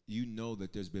me, you know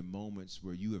that there's been moments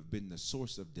where you have been the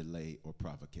source of delay or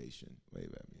provocation?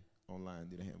 Wave at me. Online,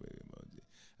 do the hand wave emoji.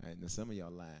 All right, now some of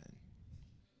y'all lying.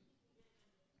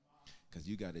 Because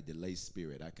you got a delay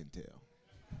spirit, I can tell.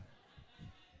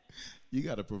 You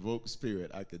got a provoke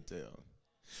spirit, I can tell.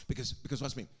 Because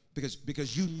watch me. Because but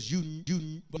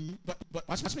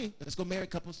watch me. Let's go married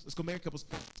couples.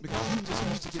 Because you just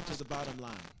used to get to the bottom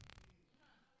line.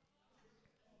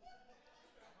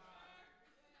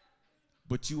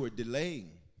 But you are delaying.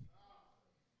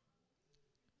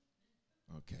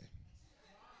 Okay.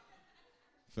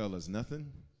 Fellas,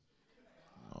 nothing?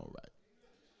 All right.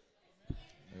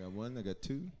 I got one, I got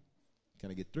two.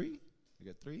 Can I get three? I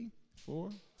got 3,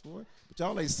 4. But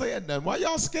y'all ain't saying nothing. Why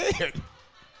y'all scared?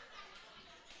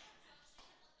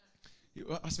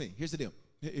 Watch me. Here's the deal.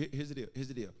 Here's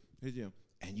the deal.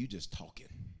 And you just talking.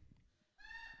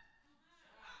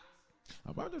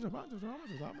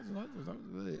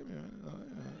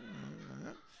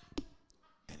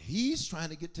 And he's trying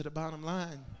to get to the bottom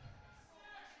line.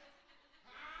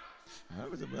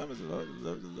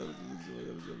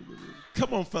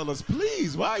 Come on, fellas,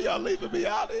 please. Why are y'all leaving me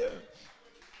out here?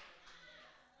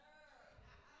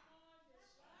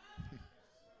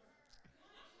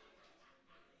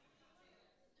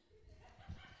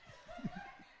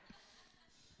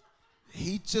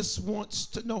 He just wants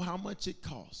to know how much it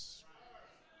costs.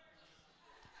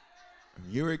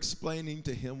 And you're explaining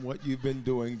to him what you've been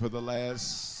doing for the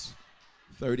last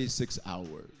 36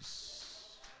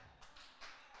 hours.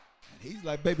 And he's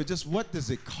like, baby, just what does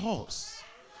it cost?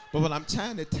 But what I'm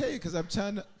trying to tell you, because I'm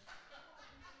trying to.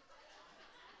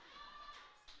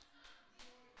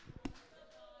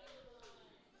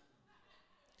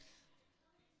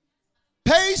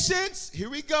 Patience, here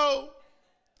we go.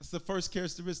 That's the first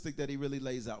characteristic that he really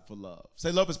lays out for love.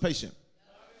 Say, love is patient.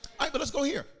 All right, but let's go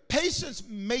here. Patience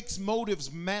makes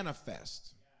motives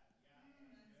manifest.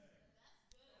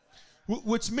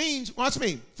 Which means, watch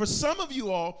me, for some of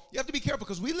you all, you have to be careful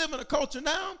because we live in a culture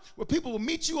now where people will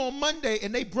meet you on Monday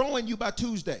and they broing you by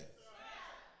Tuesday.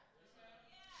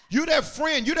 You're their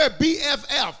friend. You're their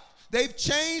BFF. They've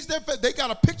changed they got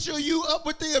a picture of you up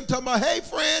with them talking about, hey,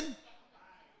 friend.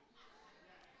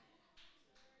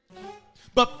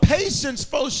 But patience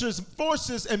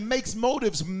forces and makes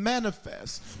motives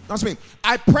manifest. That's me.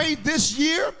 I prayed this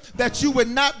year that you would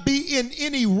not be in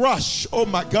any rush. Oh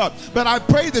my God. But I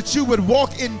pray that you would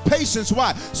walk in patience.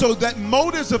 Why? So that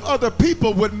motives of other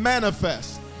people would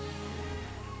manifest.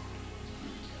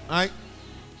 All right?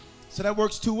 So that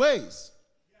works two ways.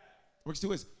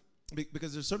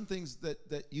 Because there's some things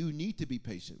that you need to be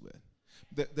patient with.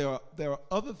 There are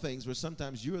other things where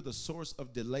sometimes you're the source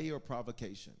of delay or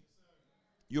provocation.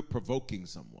 You're provoking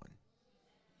someone.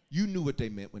 You knew what they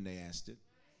meant when they asked it.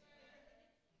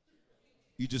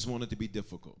 You just want it to be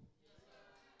difficult.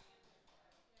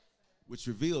 Which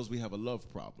reveals we have a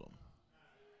love problem.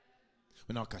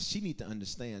 But now, because she need to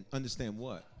understand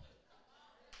what?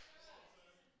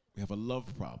 We have a love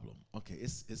problem. Okay,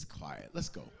 it's quiet. Let's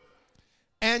go.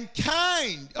 And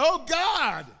kind. Oh,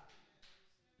 God.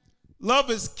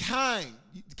 Love is kind.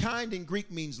 Kind in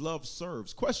Greek means love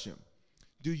serves. Question.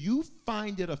 Do you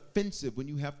find it offensive when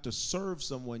you have to serve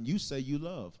someone you say you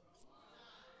love?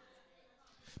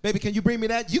 Baby, can you bring me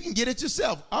that? You can get it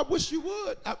yourself. I wish you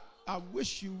would. I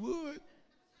wish you would.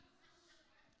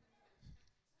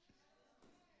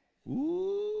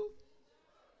 Ooh.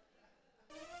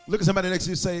 Look at somebody next to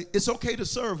you and say, it's okay to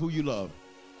serve who you love.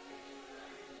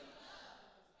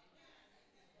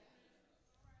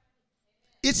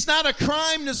 It's not a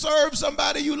crime to serve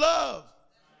somebody you love.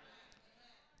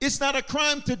 It's not a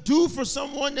crime to do for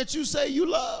someone that you say you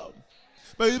love.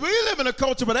 But we live in a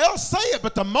culture where they'll say it,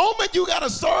 but the moment you got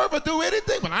to serve or do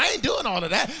anything, well, I ain't doing all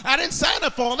of that. I didn't sign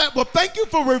up for all that. Well, thank you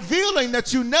for revealing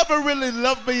that you never really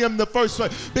loved me in the first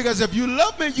place. Because if you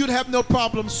love me, you'd have no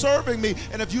problem serving me.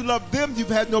 And if you love them, you've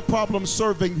had no problem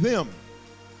serving them.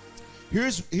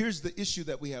 Here's the issue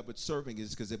that we have with serving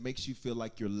is because it makes you feel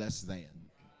like you're less than.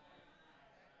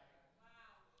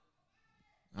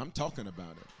 I'm talking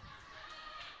about it.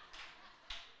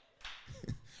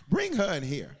 Bring her in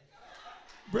here.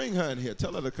 Bring her in here.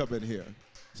 Tell her to come in here.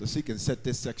 so she can set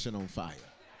this section on fire.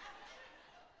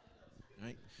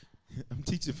 Right? I'm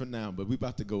teaching for now, but we're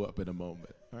about to go up in a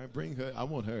moment. All right, bring her. I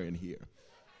want her in here.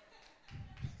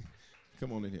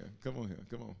 Come on in here. Come on here.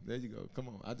 Come on. There you go. Come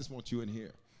on. I just want you in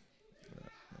here.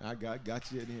 I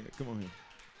got you in here. Come on here.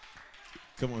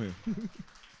 Come on here.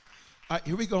 All right,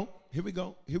 here we go. Here we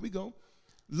go. Here we go.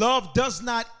 Love does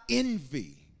not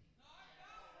envy.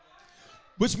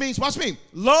 Which means, watch me,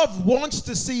 love wants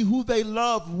to see who they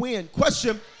love win.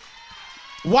 Question,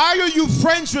 why are you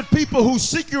friends with people who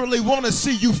secretly want to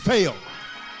see you fail?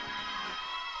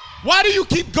 Why do you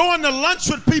keep going to lunch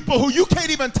with people who you can't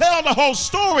even tell the whole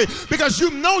story because you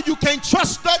know you can't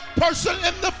trust that person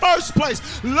in the first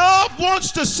place? Love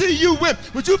wants to see you win.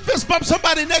 Would you fist bump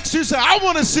somebody next to you and say, I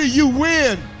want to see you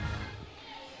win?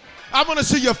 I want to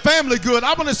see your family good.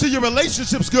 I want to see your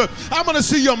relationships good. I want to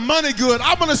see your money good.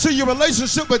 I want to see your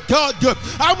relationship with God good.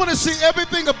 I want to see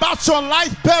everything about your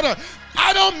life better.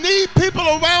 I don't need people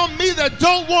around me that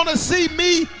don't want to see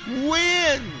me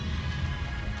win.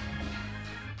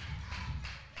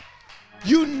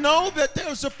 You know that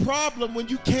there's a problem when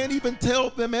you can't even tell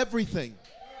them everything.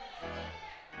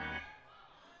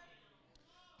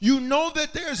 You know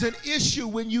that there's an issue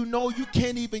when you know you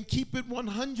can't even keep it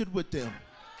 100 with them.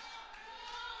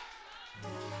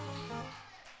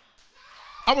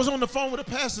 I was on the phone with a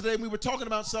pastor today, and we were talking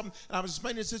about something, and I was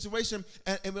explaining the situation,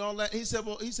 and all that. He said,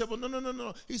 well,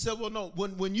 no. He said, well, no,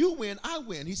 when you win, I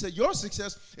win. He said, your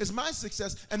success is my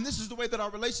success, and this is the way that our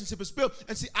relationship is built.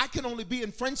 And see, I can only be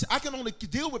in friendship. I can only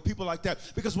deal with people like that,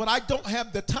 because what I don't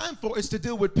have the time for is to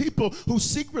deal with people who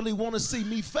secretly want to see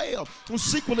me fail, who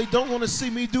secretly don't want to see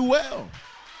me do well.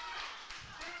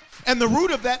 And the root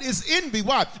of that is envy.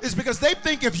 Why? It's because they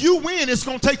think if you win, it's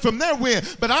going to take from their win.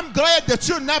 But I'm glad that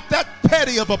you're not that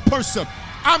petty of a person.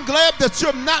 I'm glad that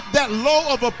you're not that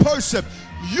low of a person.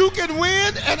 You can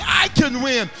win and I can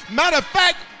win. Matter of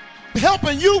fact,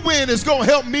 helping you win is going to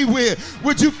help me win.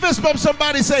 Would you fist bump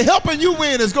somebody and say, helping you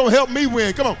win is going to help me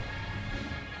win? Come on.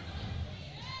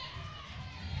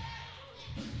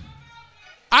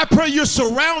 I pray you're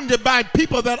surrounded by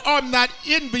people that are not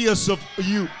envious of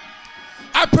you.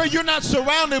 I pray you're not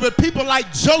surrounded with people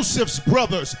like Joseph's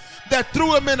brothers that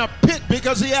threw him in a pit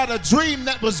because he had a dream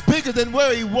that was bigger than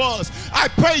where he was. I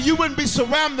pray you wouldn't be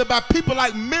surrounded by people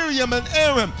like Miriam and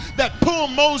Aaron that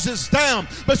pulled Moses down,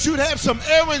 but you'd have some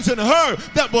Aarons and her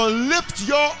that will lift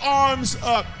your arms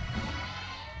up.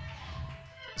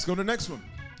 Let's go to the next one.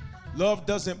 Love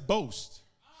doesn't boast.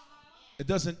 It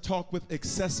doesn't talk with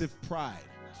excessive pride.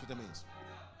 That's what that means.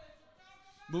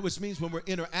 Which means when we're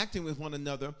interacting with one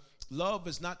another, love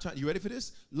is not trying, you ready for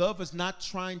this? Love is not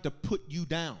trying to put you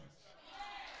down.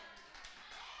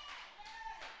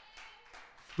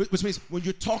 Which means when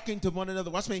you're talking to one another,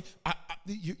 watch me,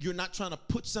 you're not trying to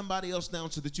put somebody else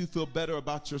down so that you feel better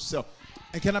about yourself.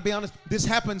 And can I be honest? This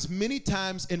happens many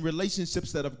times in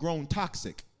relationships that have grown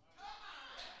toxic.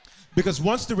 Because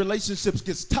once the relationship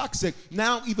gets toxic,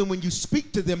 now even when you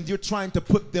speak to them, you're trying to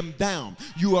put them down.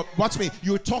 You are, watch me,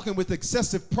 you're talking with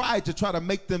excessive pride to try to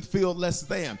make them feel less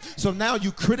than. So now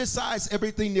you criticize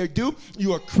everything they do.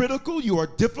 You are critical, you are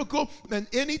difficult, and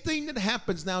anything that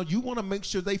happens now, you want to make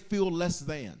sure they feel less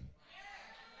than.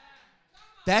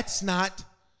 That's not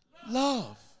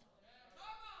love.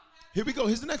 Here we go,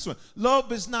 here's the next one.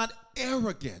 Love is not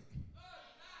arrogant.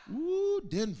 Ooh,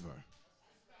 Denver.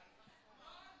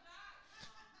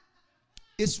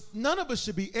 None of us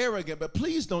should be arrogant, but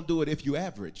please don't do it if you're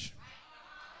average.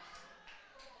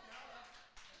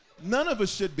 None of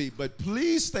us should be, but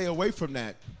please stay away from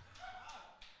that.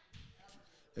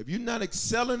 If you're not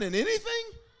excelling in anything,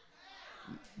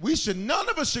 none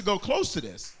of us should go close to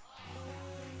this.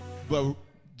 But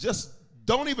just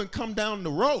don't even come down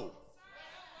the road.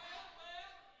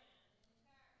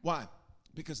 Why?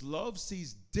 Because love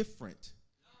sees different,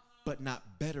 but not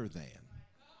better than.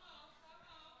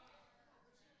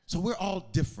 So we're all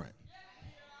different,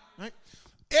 right?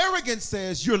 Arrogance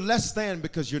says you're less than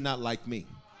because you're not like me.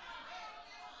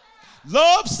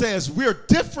 Love says we're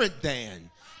different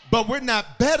than, but we're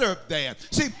not better than.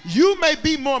 See, you may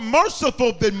be more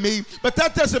merciful than me, but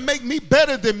that doesn't make me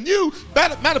better than you.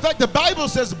 Matter of fact, the Bible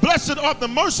says, blessed are the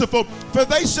merciful, for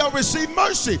they shall receive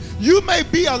mercy. You may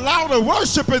be a louder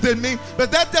worshiper than me,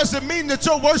 but that doesn't mean that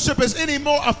your worship is any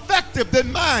more effective than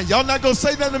mine. Y'all not going to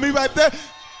say that to me right there?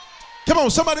 Come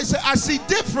on, somebody say, I see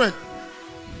different,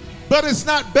 but it's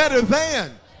not better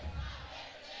than.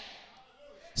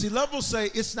 See, love will say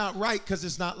it's not right because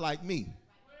it's not like me.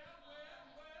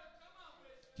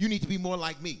 You need to be more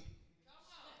like me.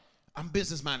 I'm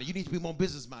business-minded. You need to be more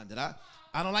business-minded.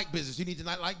 I don't like business. You need to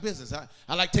not like business.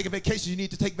 I like taking vacations. You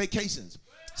need to take vacations.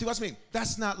 See, watch me.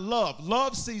 That's not love.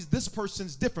 Love sees this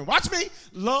person's different. Watch me.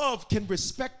 Love can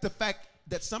respect the fact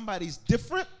that somebody's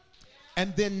different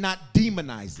and then not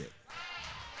demonize it.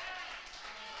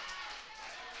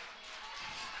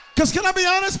 Because can I be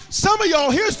honest? Some of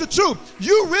y'all, here's the truth.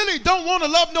 You really don't want to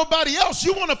love nobody else.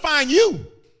 You want to find you.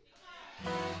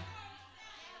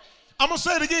 I'm going to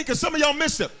say it again because some of y'all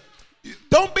missed it.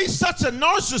 Don't be such a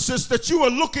narcissist that you are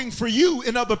looking for you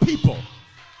in other people.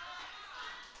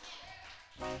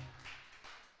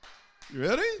 You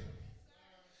ready?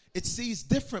 It sees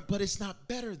different, but it's not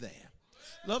better than.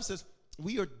 Love says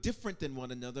we are different than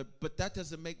one another, but that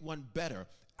doesn't make one better.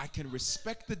 I can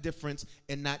respect the difference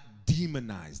and not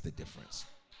demonize the difference.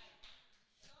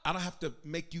 I don't have to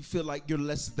make you feel like you're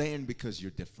less than because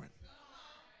you're different.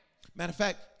 Matter of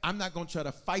fact, I'm not going to try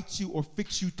to fight you or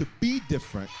fix you to be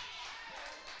different.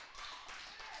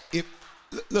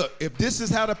 If this is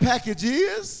how the package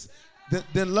is,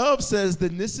 then love says,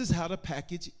 then this is how the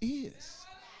package is.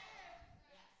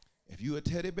 If you a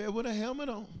teddy bear with a helmet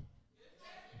on,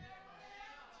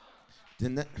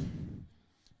 then that,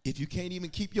 if you can't even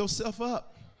keep yourself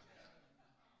up,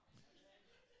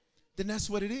 then that's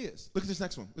what it is. Look at this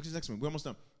next one. Look at this next one. We're almost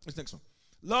done. This next one.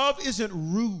 Love isn't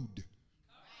rude,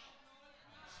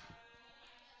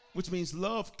 which means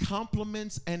love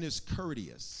compliments and is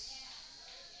courteous.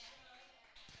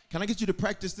 Can I get you to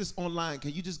practice this online?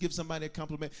 Can you just give somebody a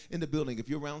compliment in the building? If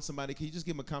you're around somebody, can you just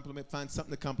give them a compliment? Find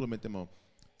something to compliment them on.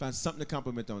 Find something to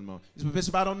compliment them on.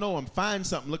 Bishop, I don't know them. Find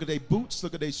something. Look at their boots.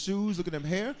 Look at their shoes. Look at them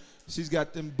hair. She's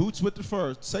got them boots with the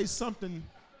fur. Say something.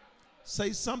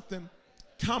 Say something.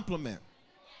 Compliment.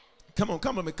 Come on,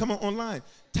 compliment. Come on online.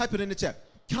 Type it in the chat.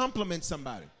 Compliment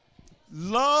somebody.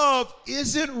 Love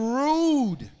isn't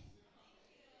rude.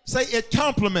 Say it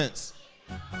compliments.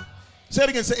 Say it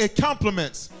again. Say it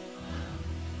compliments.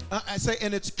 I say,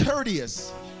 and it's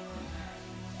courteous.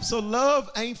 So love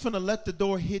ain't finna let the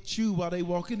door hit you while they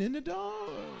walking in the door.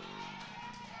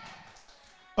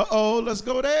 Uh-oh, let's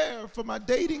go there for my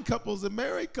dating couples and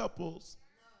married couples.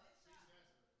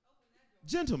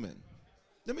 Gentlemen,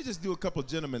 let me just do a couple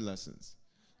gentlemen lessons.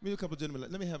 Let me do a couple gentlemen.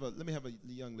 Let me have a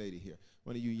young lady here.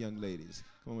 One of you young ladies.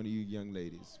 Come on, one of you young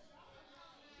ladies.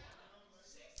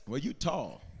 Well, you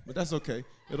tall, but that's okay.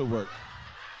 It'll work.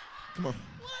 Come on.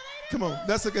 Come on.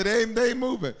 That's okay. They ain't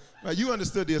moving. Right, you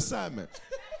understood the assignment.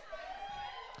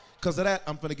 Because of that,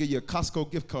 I'm going to give you a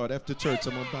Costco gift card after church.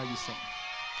 I'm going to buy you something.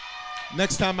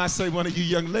 Next time I say one of you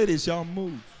young ladies, y'all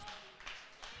move.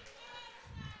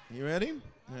 You ready?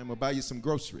 I'm going to buy you some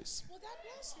groceries. Well, God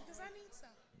bless you, because I need some.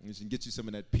 You can get you some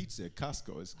of that pizza at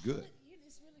Costco. It's good.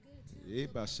 It's really good,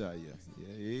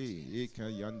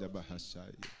 too.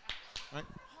 Right?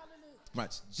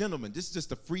 Right. Gentlemen, this is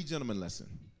just a free gentleman lesson.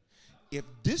 If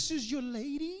this is your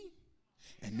lady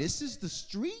and this is the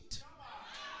street,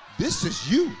 this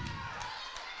is you.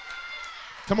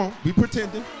 Come on, be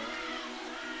pretending.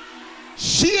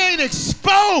 She ain't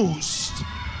exposed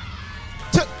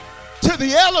to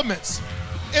the elements.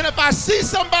 And if I see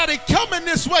somebody coming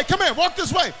this way, come here, walk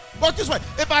this way, walk this way.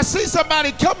 If I see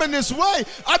somebody coming this way,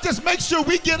 I just make sure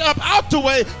we get up out the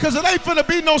way, because it ain't finna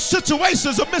be no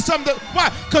situations or misunderstanding. Why?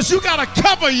 Because you gotta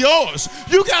cover yours.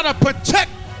 You gotta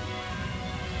protect.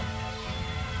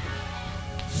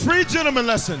 Free gentleman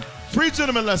lesson. Free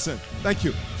gentleman lesson. Thank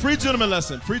you. Free gentleman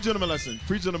lesson. Free gentleman lesson.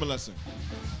 Free gentleman lesson.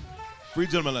 Free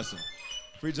gentleman lesson.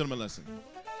 Free gentleman lesson.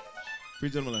 Free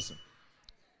gentleman lesson.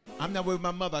 I'm not with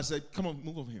my mother. I said, come on,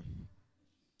 move over here.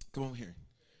 Come over here.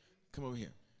 Come over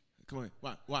here. Come on.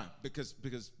 Why? Why? Because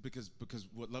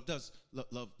what love does,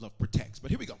 love protects.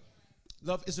 But here we go.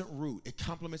 Love isn't rude. It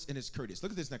compliments and is courteous.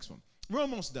 Look at this next one. We're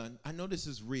almost done. I know this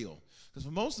is real. Because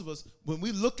for most of us, when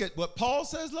we look at what Paul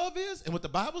says love is and what the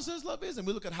Bible says love is, and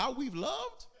we look at how we've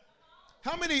loved,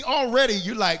 how many already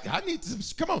you're like, I need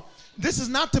to, come on. This is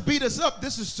not to beat us up.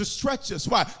 This is to stretch us.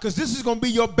 Why? Because this is going to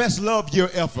be your best love year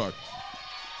ever.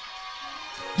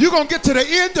 You're going to get to the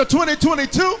end of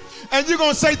 2022, and you're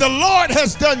going to say, the Lord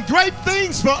has done great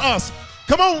things for us.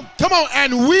 Come on,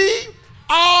 and we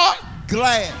are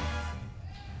glad.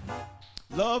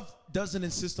 Love doesn't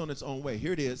insist on its own way.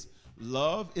 Here it is.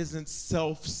 Love isn't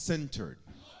self-centered.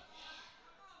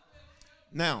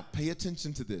 Now, pay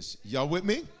attention to this. Y'all with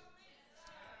me?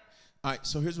 All right,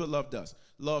 so here's what love does.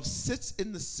 Love sits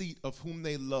in the seat of whom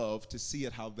they love to see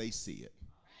it how they see it.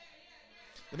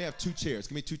 Let me have 2 chairs.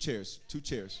 Give me 2 chairs. 2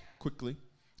 chairs. Quickly.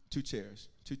 2 chairs.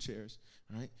 2 chairs.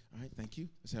 All right, thank you.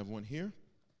 Let's have one here.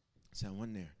 Let's have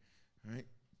one there. All right,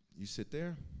 you sit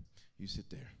there. You sit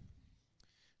there.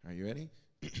 Are you ready?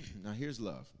 Now here's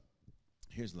love.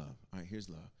 Here's love. All right, here's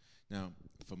love. Now,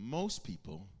 for most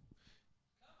people,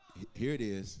 here it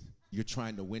is. You're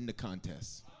trying to win the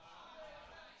contest.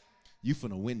 You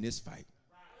finna win this fight.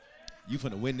 You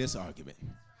finna win this argument.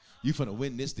 You finna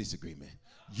win this disagreement.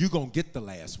 You gonna get the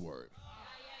last word.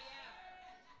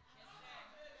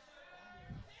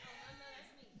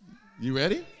 You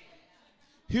ready?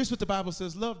 Here's what the Bible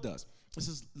says love does. It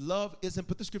says love isn't,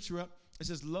 put the scripture up. It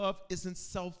says love isn't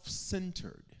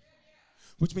self-centered.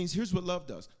 Which means here's what love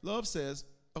does. Love says,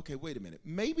 okay, wait a minute.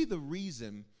 Maybe the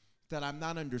reason that I'm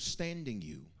not understanding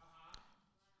you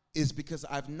is because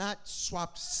I've not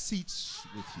swapped seats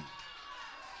with you.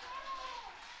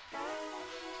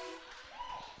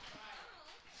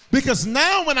 Because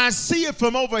now when I see it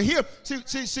from over here,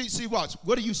 see, watch.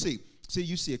 What do you see? See,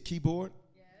 you see a keyboard.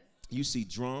 Yes. You see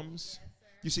drums. Yes,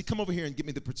 you see, come over here and give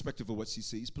me the perspective of what she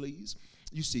sees, please.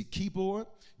 You see keyboard.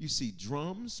 You see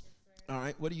drums. All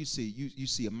right, what do you see? You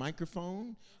see a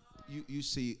microphone. You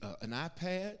see an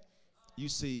iPad. You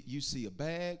see a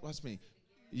bag. Watch me.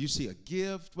 You see a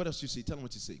gift. What else you see? Tell them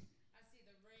what you see.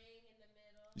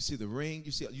 I see the ring in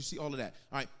the middle. You see the ring. You see all of that.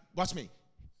 All right, watch me.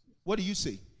 What do you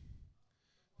see?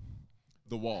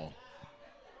 The wall.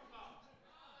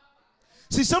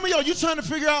 See, some of y'all, you're trying to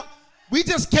figure out, we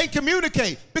just can't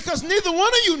communicate because neither one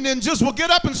of you ninjas will get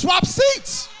up and swap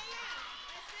seats.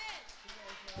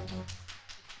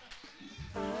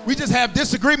 We just have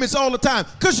disagreements all the time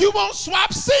because you won't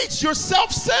swap seats. You're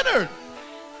self-centered.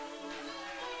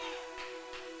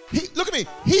 Look at me.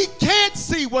 He can't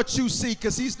see what you see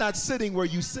because he's not sitting where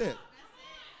you sit.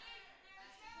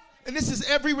 And this is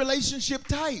every relationship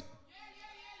type.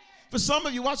 For some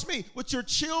of you, watch me, with your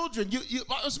children,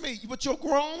 watch me, with your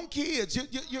grown kids,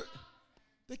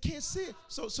 they can't see it.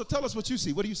 So tell us what you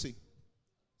see. What do you see?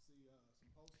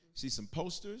 See some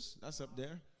posters. That's up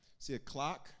there. See a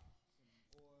clock.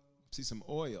 See some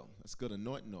oil. That's good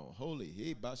anointing oil. Holy.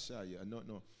 Hey, Bashaya,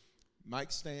 anointing oil.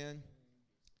 Mic stand.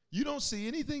 You don't see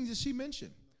anything that she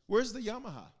mentioned. Where's the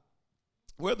Yamaha?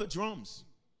 Where are the drums?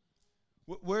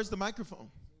 Where's the microphone?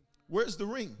 Where's the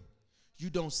ring? You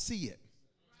don't see it.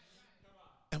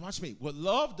 And watch me. What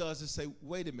love does is say,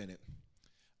 wait a minute.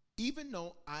 Even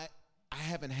though I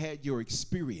haven't had your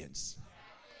experience,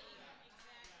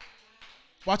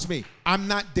 watch me. I'm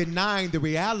not denying the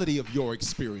reality of your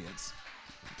experience.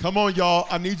 Come on, y'all.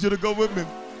 I need you to go with me.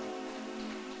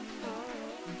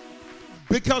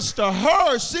 Because to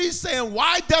her, she's saying,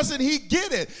 why doesn't he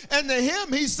get it? And to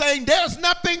him, he's saying, there's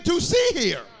nothing to see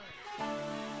here.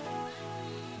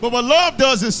 But what love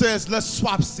does is says, let's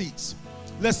swap seats.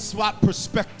 Let's swap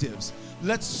perspectives.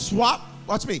 Let's swap.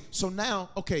 Watch me. So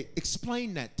now, okay,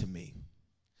 explain that to me.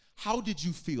 How did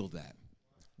you feel that?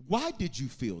 Why did you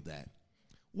feel that?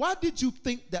 Why did you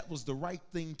think that was the right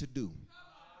thing to do?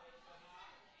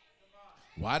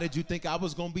 Why did you think I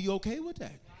was going to be okay with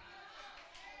that?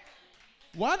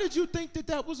 Why did you think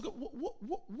that was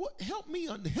what help me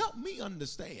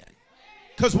understand?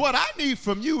 Because what I need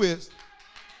from you is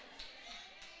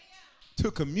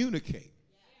to communicate.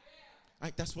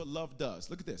 Right, that's what love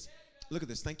does. Look at this. Look at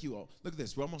this. Thank you all. Look at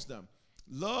this. We're almost done.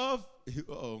 Love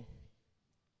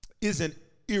isn't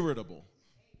irritable.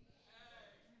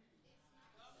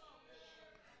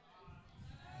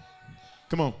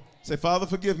 Come on. Say, Father,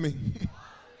 forgive me.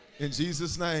 In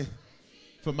Jesus' name.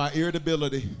 For my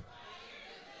irritability.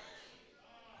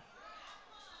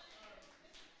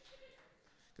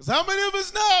 Because how many of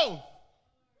us know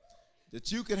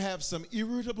that you can have some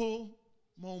irritable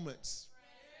moments?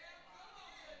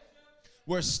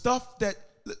 Where stuff that,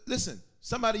 listen,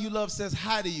 somebody you love says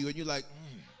hi to you and you're like,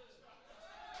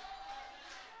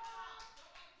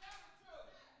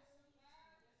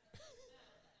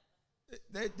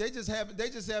 They just have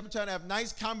trying to have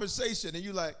nice conversation and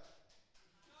you like,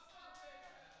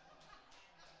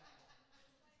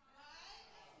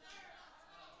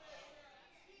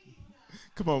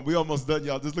 come on, we almost done,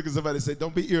 y'all. Just look at somebody and say,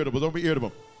 don't be irritable, don't be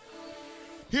irritable.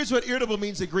 Here's what irritable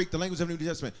means in Greek, the language of the New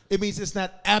Testament. It means it's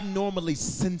not abnormally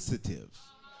sensitive.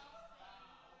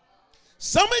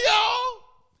 Some of y'all,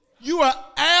 you are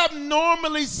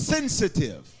abnormally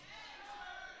sensitive.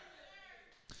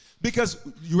 Because,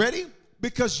 you ready?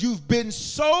 Because you've been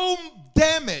so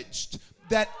damaged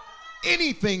that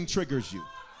anything triggers you.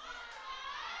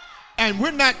 And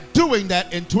we're not doing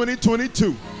that in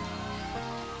 2022.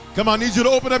 Come on, I need you to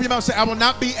open up your mouth and say, I will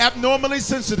not be abnormally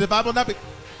sensitive. I will not be.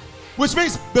 Which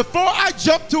means before I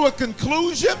jump to a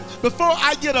conclusion, before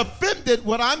I get offended,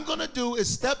 what I'm going to do is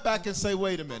step back and say,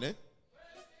 wait a minute.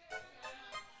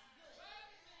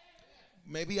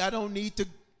 Maybe I don't need to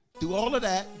do all of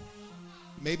that.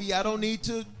 Maybe I don't need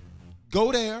to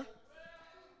go there.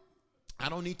 I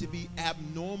don't need to be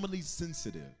abnormally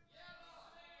sensitive.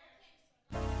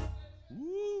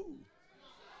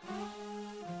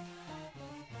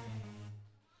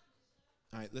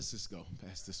 right, let's just go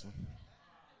past this one.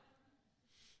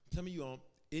 Tell me, you all,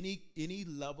 any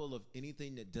level of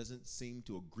anything that doesn't seem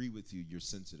to agree with you, you're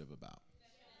sensitive about.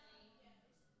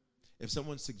 If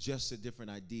someone suggests a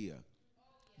different idea,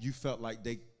 you felt like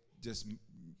they just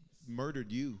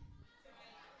murdered you.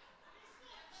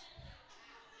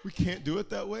 We can't do it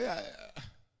that way.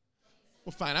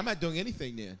 Well, fine, I'm not doing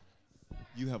anything then.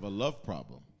 You have a love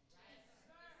problem.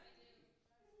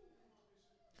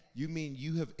 You mean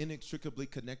you have inextricably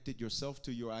connected yourself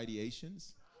to your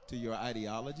ideations, to your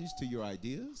ideologies, to your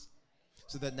ideas?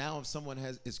 So that now if someone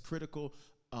is critical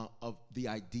of the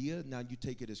idea, now you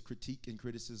take it as critique and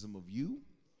criticism of you?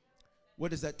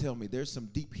 What does that tell me? There's some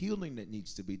deep healing that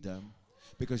needs to be done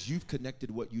because you've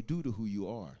connected what you do to who you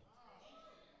are.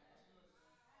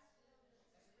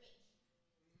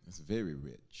 That's very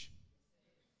rich.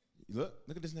 Look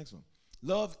at this next one.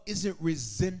 Love isn't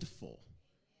resentful.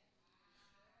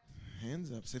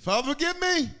 Hands up. Say, Father, forgive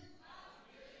me.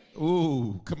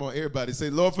 Ooh, come on, everybody.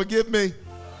 Say, Lord, forgive me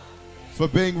for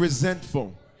being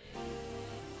resentful.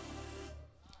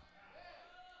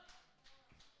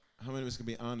 How many of us can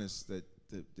be honest that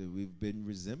we've been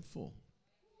resentful?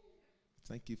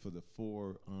 Thank you for the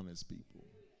 4 honest people.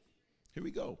 Here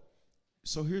we go.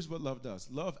 So here's what love does.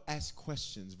 Love asks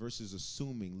questions versus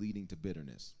assuming, leading to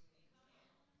bitterness.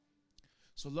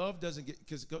 So love doesn't get,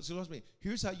 because so listen to me.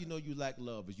 Here's how you know you lack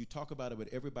love is you talk about it with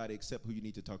everybody except who you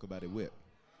need to talk about it with.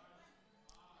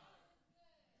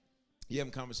 You have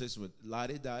a conversation with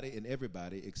Lottie, Dottie, and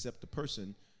everybody except the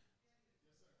person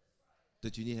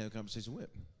that you need to have a conversation with.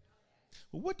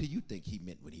 Well, what do you think he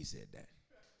meant when he said that?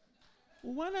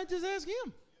 Well, why not just ask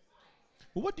him?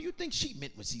 Well, what do you think she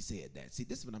meant when she said that? See,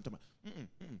 this is what I'm talking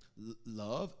about.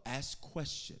 Love asks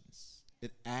questions.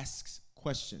 It asks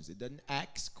questions. It doesn't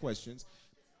ask questions.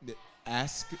 It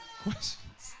asks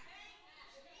questions.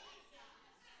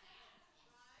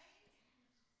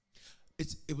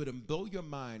 It would blow your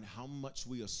mind how much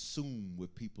we assume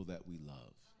with people that we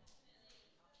love.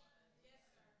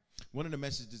 One of the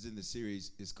messages in the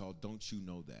series is called Don't You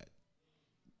Know That?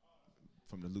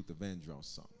 From the Luther Vandross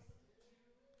song.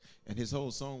 And his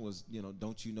whole song was,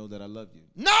 don't you know that I love you?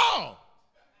 No!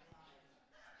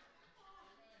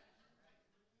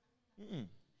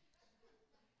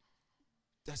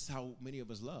 That's how many of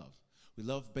us love. We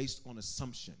love based on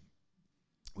assumption.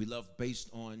 We love based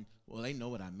on, well, they know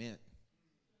what I meant.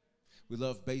 We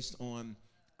love based on,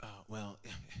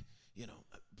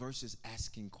 versus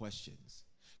asking questions.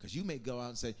 Because you may go out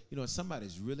and say,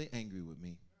 somebody's really angry with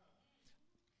me.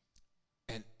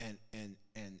 And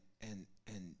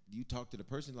you talk to the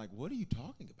person like, what are you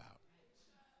talking about?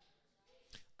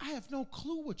 I have no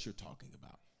clue what you're talking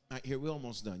about. All right, here, we're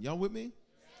almost done. Y'all with me?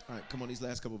 All right, come on, these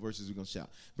last couple of verses we're going to shout.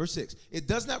 Verse 6, it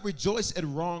does not rejoice at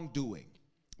wrongdoing.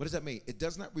 What does that mean? It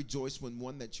does not rejoice when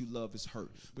one that you love is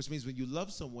hurt, which means when you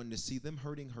love someone, to see them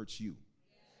hurting hurts you.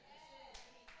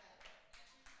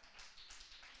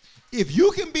 If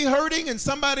you can be hurting and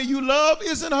somebody you love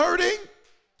isn't hurting,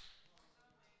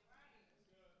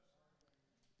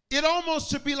 it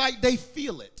almost should be like they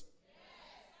feel it.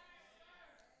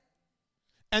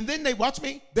 And then they, watch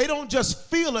me, they don't just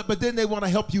feel it, but then they want to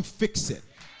help you fix it.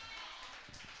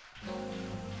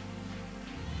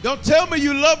 Don't tell me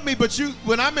you love me, but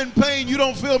when I'm in pain, you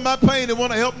don't feel my pain and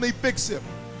want to help me fix it.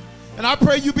 And I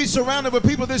pray you be surrounded with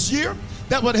people this year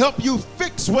that would help you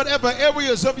fix whatever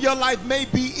areas of your life may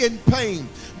be in pain.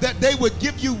 That they would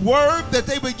give you word, that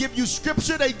they would give you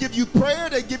scripture, they give you prayer,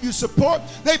 they give you support,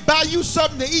 they buy you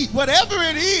something to eat. Whatever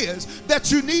it is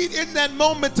that you need in that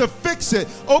moment to fix it,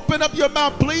 open up your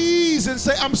mouth, please, and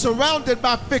say, I'm surrounded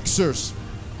by fixers.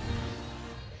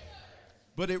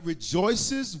 But it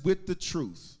rejoices with the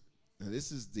truth. Now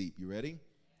this is deep. You ready?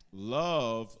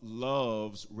 Love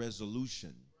loves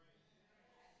resolution.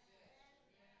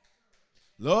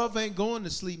 Love ain't going to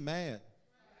sleep mad.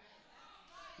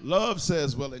 Love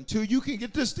says, well, until you can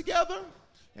get this together,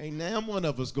 ain't damn one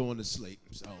of us going to sleep.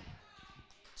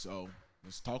 So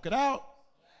let's talk it out.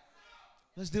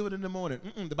 Let's do it in the morning.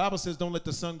 The Bible says don't let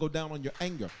the sun go down on your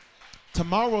anger.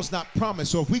 Tomorrow's not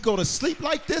promised. So if we go to sleep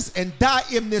like this and die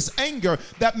in this anger,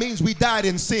 that means we died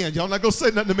in sin. Y'all not going to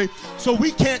say nothing to me. So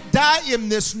we can't die in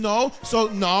this, no. So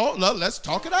no, let's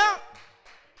talk it out.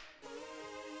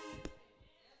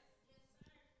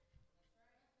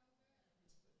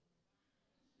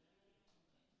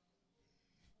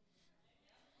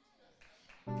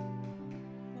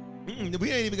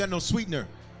 We ain't even got no sweetener.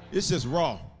 It's just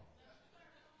raw.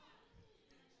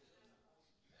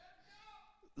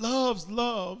 Love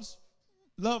loves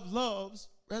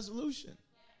resolution.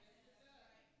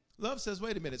 Love says,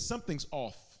 wait a minute, something's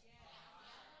off.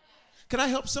 Can I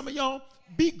help some of y'all?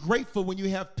 Be grateful when you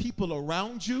have people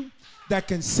around you that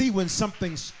can see when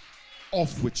something's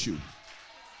off with you.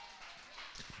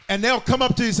 And they'll come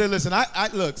up to you and say, listen, I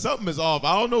look, something is off.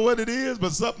 I don't know what it is,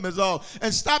 but something is off.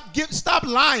 And stop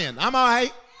lying. I'm all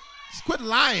right. Just quit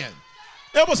lying.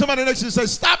 Elbow somebody next to you and say,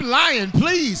 stop lying,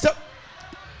 please. Stop.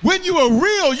 When you are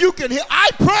real, you can hear. I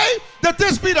pray that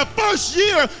this be the first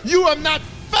year you are not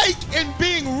fake in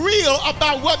being real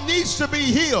about what needs to be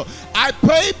healed. I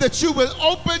pray that you will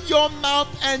open your mouth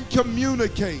and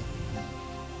communicate.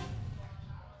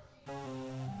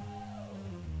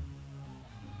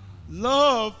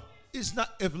 Love is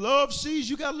not, if love sees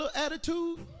you got a little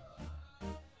attitude,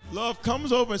 love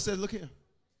comes over and says, look here.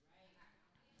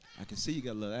 I can see you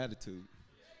got a little attitude.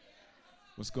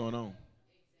 What's going on?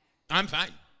 I'm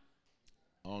fine.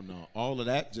 Oh no, all of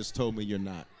that just told me you're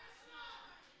not.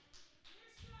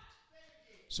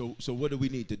 So what do we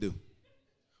need to do?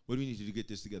 What do we need to do to get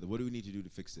this together? What do we need to do to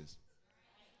fix this?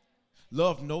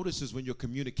 Love notices when your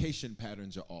communication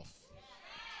patterns are off.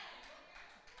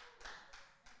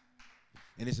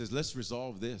 And it says, let's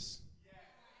resolve this.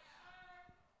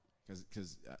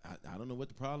 Because I don't know what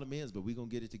the problem is, but we're going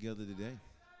to get it together today.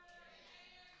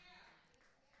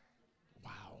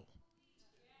 Wow.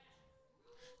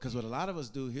 Because what a lot of us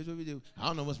do, here's what we do. I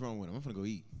don't know what's wrong with him. I'm going to go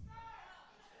eat.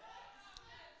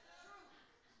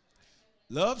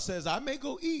 Love says, I may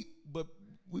go eat, but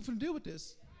we're going to deal with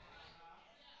this.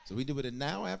 So we do it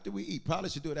now after we eat. Probably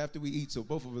should do it after we eat so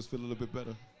both of us feel a little bit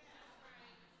better.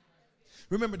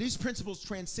 Remember, these principles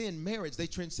transcend marriage. They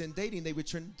transcend dating.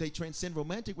 They transcend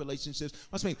romantic relationships.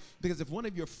 Watch me. Because if one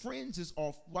of your friends is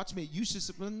off, watch me. You should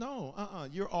say, well, no,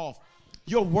 you're off.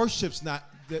 Your worship's not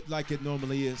like it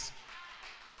normally is.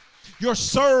 Your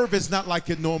serve is not like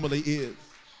it normally is.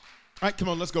 All right, come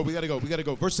on, let's go. We got to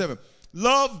go. Verse 7.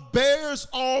 Love bears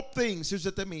all things. Here's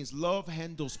what that means. Love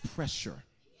handles pressure.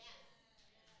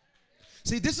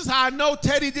 See, this is how I know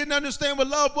Teddy didn't understand what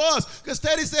love was. Because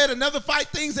Teddy said, another fight,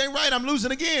 things ain't right, I'm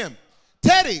losing again.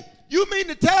 Teddy, you mean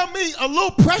to tell me a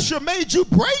little pressure made you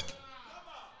break?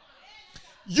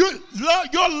 Your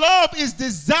love is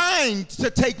designed to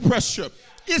take pressure.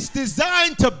 It's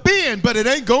designed to bend, but it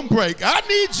ain't going to break. I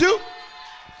need you.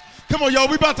 Come on, y'all,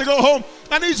 we about to go home.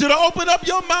 I need you to open up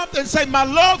your mouth and say, my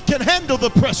love can handle the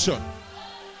pressure.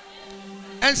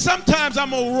 And sometimes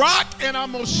I'm going to rock and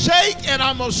I'm going to shake and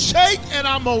I'm going to shake and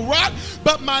I'm going to rock.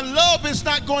 But my love is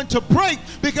not going to break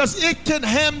because it can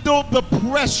handle the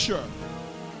pressure.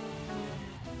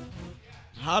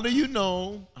 How do you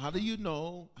know? How do you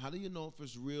know if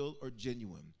it's real or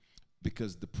genuine?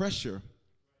 Because the pressure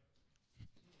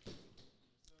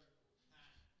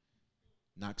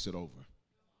knocks it over.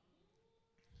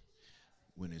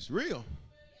 When it's real,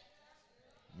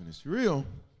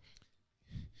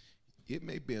 it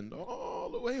may bend all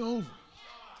the way over.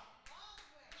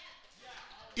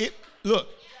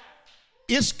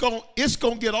 It's gonna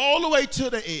get all the way to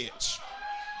the edge.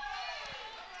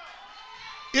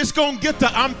 It's gonna get the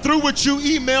I'm through with you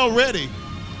email ready.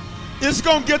 It's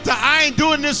gonna get the I ain't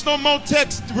doing this no more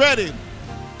text ready.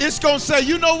 It's gonna say,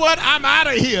 you know what, I'm out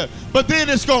of here. But then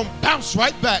it's gonna bounce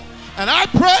right back. And I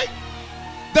pray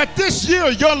that this year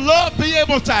your love be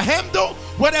able to handle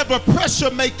whatever pressure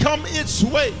may come its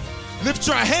way. Lift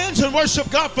your hands and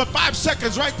worship God for 5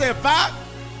 seconds right there. 5.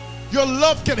 Your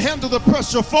love can handle the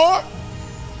pressure. 4.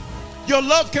 Your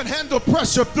love can handle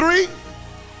pressure. 3.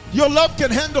 Your love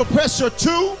can handle pressure.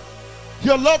 2.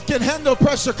 Your love can handle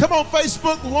pressure. Come on,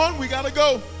 Facebook. 1. We got to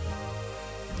go.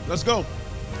 Let's go.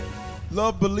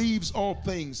 Love believes all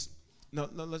things. Now,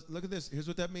 let's look at this. Here's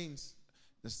what that means.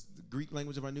 That's the Greek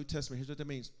language of our New Testament. Here's what that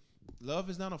means. Love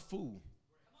is not a fool.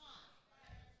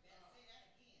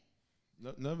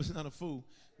 Love is not a fool.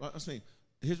 Well, I'm saying,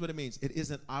 here's what it means. It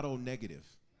isn't auto-negative.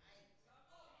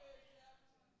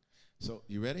 So,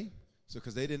 you ready? So,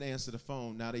 because they didn't answer the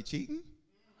phone, now they cheating?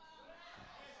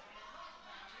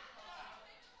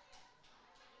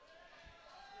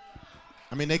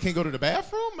 I mean, they can't go to the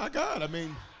bathroom? My God, I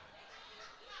mean.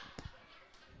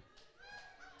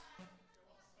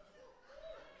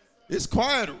 It's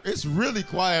quiet. It's really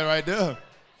quiet right there.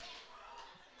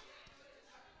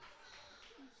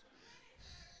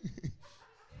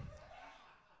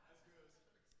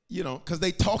 You know, because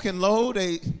they talking low,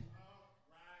 you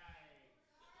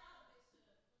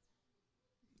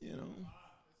know.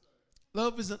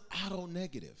 Love isn't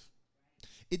auto-negative.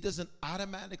 It doesn't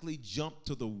automatically jump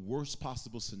to the worst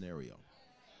possible scenario.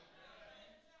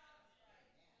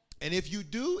 And if you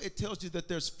do, it tells you that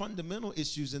there's fundamental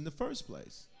issues in the first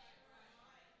place.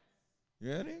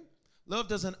 You ready? Love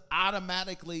doesn't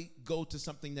automatically go to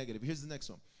something negative. Here's the next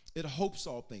one. It hopes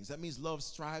all things. That means love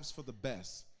strives for the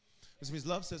best. This means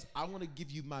love says, I want to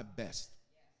give you my best.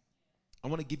 I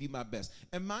want to give you my best.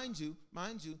 And mind you,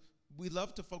 we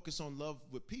love to focus on love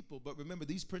with people, but remember,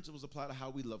 these principles apply to how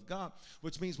we love God,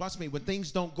 which means, watch me, when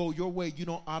things don't go your way, you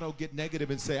don't auto get negative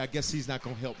and say, I guess he's not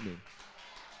going to help me.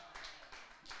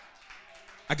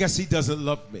 I guess he doesn't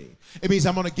love me. It means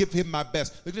I'm going to give him my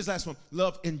best. Look at this last one.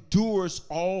 Love endures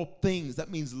all things. That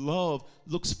means love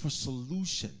looks for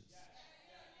solutions.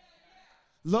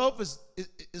 Love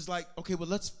is like, okay, well,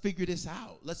 let's figure this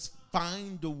out. Let's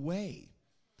find a way.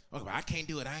 Okay, well, I can't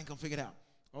do it. I ain't going to figure it out.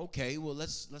 Okay, well,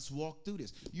 let's walk through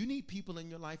this. You need people in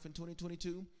your life in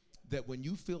 2022 that when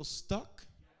you feel stuck,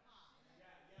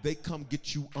 they come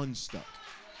get you unstuck.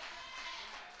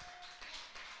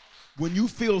 When you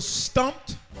feel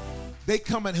stumped, they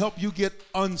come and help you get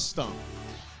unstumped.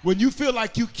 When you feel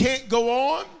like you can't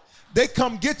go on, they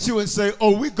come get you and say,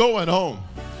 oh, we're going home.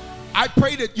 I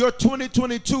pray that your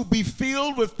 2022 be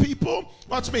filled with people,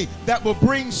 watch me, that will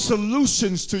bring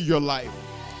solutions to your life.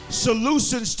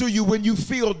 Solutions to you when you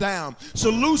feel down.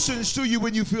 Solutions to you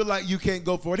when you feel like you can't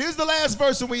go for it. Here's the last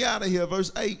verse and we out of here. Verse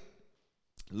 8.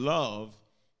 Love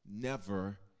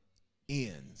never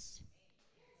ends.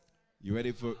 You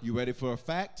ready for a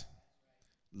fact?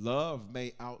 Love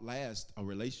may outlast a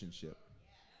relationship.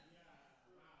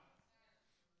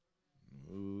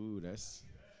 Ooh, that's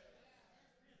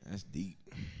deep.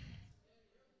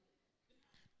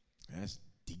 That's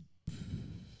deep.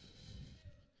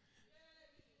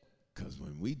 Because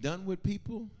when we done with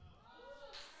people,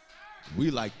 we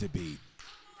like to be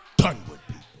done with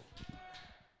people.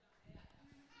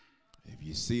 If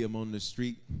you see them on the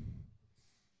street,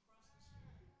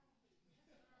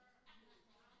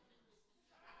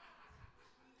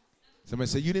 somebody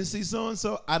say, you didn't see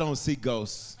so-and-so? I don't see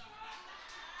ghosts.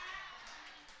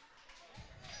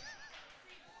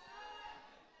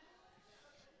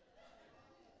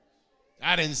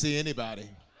 I didn't see anybody.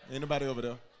 Anybody over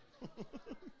there?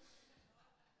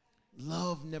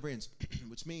 Love never ends,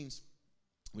 which means,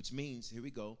 here we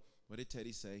go. What did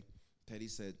Teddy say? Teddy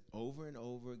said over and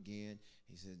over again,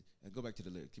 he said, go back to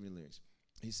the lyrics, give me the lyrics.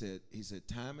 He said,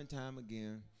 time and time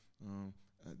again,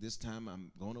 this time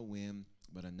I'm going to win,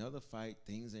 but another fight,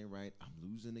 things ain't right, I'm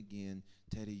losing again.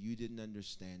 Teddy, you didn't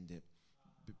understand it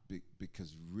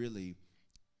because really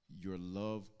your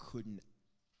love couldn't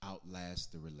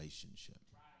outlast the relationship.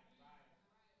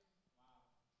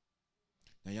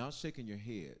 Now y'all shaking your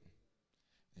head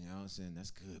and y'all saying,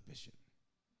 that's good, Bishop.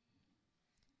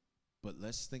 But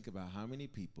let's think about how many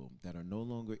people that are no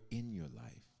longer in your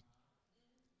life,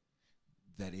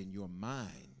 that in your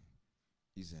mind,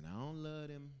 you said, I don't love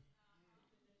them.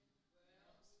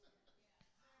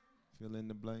 Fill in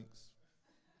the blanks.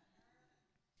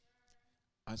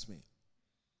 Ask me.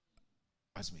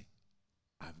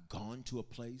 I've gone to a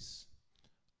place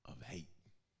of hate.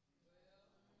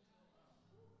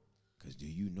 Because do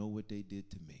you know what they did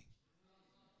to me?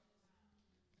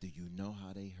 Do you know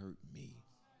how they hurt me?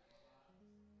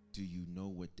 Do you know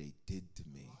what they did to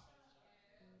me?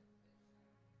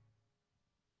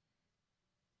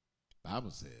 Bible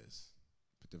says,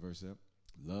 put the verse up,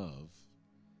 love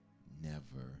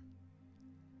never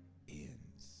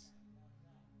ends.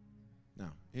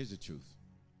 Now, here's the truth.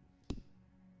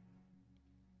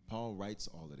 Paul writes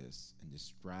all of this and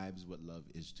describes what love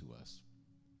is to us.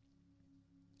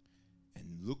 And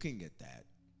looking at that,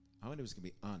 how many of us can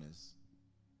be honest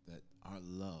that our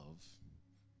love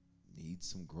needs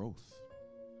some growth?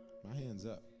 My hand's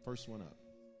up. First one up.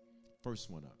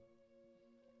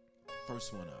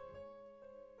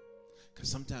 Because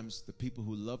sometimes the people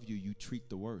who love you, you treat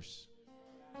the worst.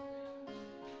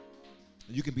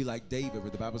 And you can be like David,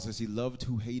 where the Bible says he loved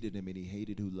who hated him and he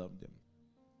hated who loved him.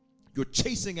 You're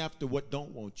chasing after what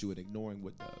don't want you and ignoring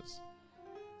what does.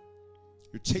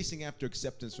 You're chasing after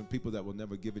acceptance from people that will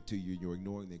never give it to you. You're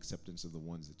ignoring the acceptance of the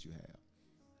ones that you have.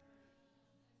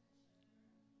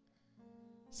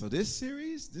 So this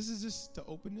series, this is just to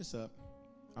open this up.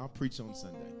 I'll preach on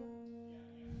Sunday.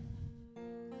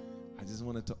 I just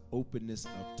wanted to open this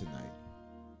up tonight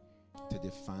to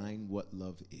define what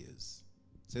love is.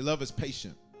 Say love is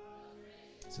patient.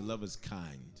 Say love is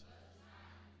kind.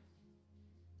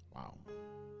 Wow.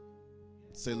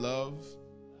 Say love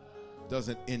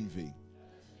doesn't envy,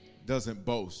 doesn't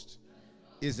boast,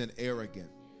 isn't arrogant,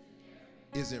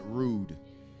 isn't rude,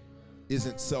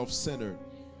 isn't self-centered,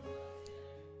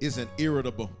 isn't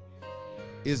irritable,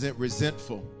 isn't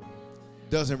resentful,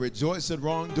 doesn't rejoice at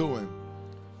wrongdoing,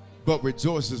 but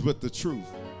rejoices with the truth.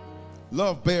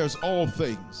 Love bears all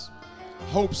things,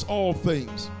 hopes all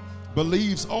things,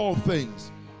 believes all things,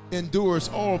 endures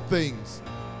all things,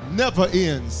 never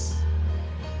ends.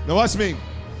 Now watch me.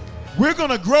 We're going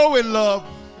to grow in love,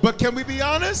 But can we be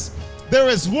honest? There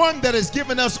is one that has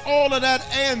given us all of that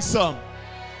and some.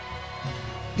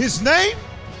 His name,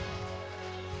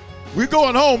 we're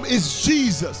going home, is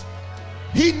Jesus.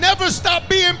 He never stopped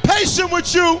being patient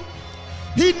with you.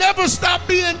 He never stopped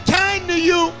being kind to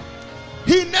you.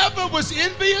 He never was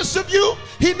envious of you.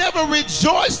 He never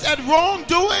rejoiced at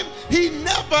wrongdoing. He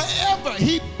never ever.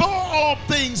 He bore all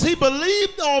things. He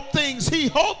believed all things. He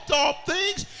hoped all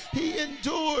things. He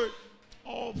endured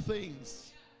all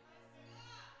things.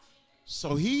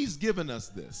 So he's given us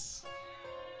this.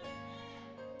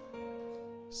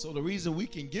 So the reason we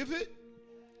can give it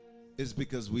is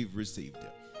because we've received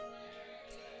it.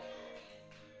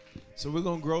 So we're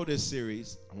going to grow this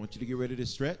series. I want you to get ready to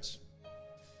stretch.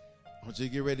 I want you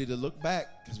to get ready to look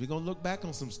back, because we're going to look back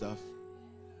on some stuff.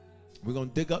 We're going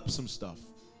to dig up some stuff.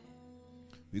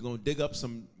 We're going to dig up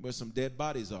where some dead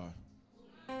bodies are.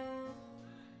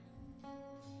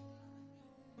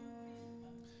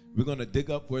 We're going to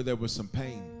dig up where there was some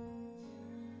pain.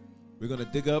 We're going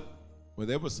to dig up where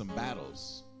there were some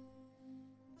battles.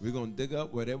 We're going to dig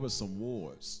up where there were some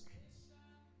wars.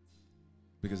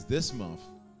 Because this month,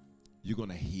 you're going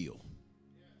to heal.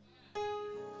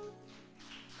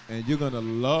 And you're going to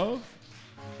love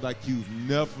like you've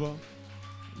never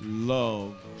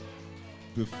loved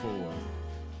before.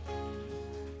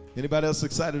 Anybody else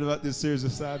excited about this series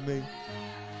beside me?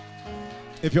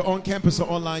 If you're on campus or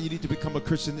online, you need to become a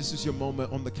Christian. This is your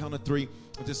moment. On the count of 3,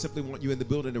 I just simply want you in the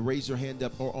building to raise your hand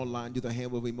up, or online, do the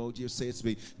hand wave emoji, or say it's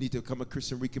me. You need to become a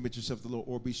Christian, recommit yourself to the Lord,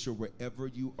 or be sure wherever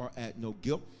you are at, no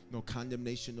guilt, no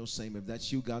condemnation, no shame. If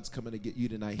that's you, God's coming to get you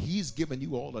tonight. He's given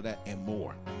you all of that and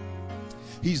more.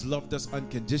 He's loved us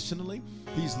unconditionally.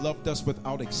 He's loved us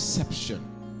without exception.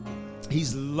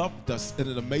 He's loved us in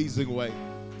an amazing way.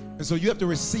 And so you have to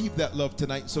receive that love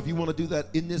tonight. So if you want to do that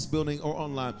in this building or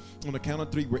online, on the count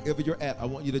of 3, wherever you're at, I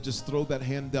want you to just throw that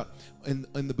hand up in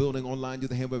the building, online, do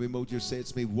the hand wave emoji, or say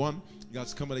it's me. 1,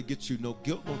 God's coming to get you. No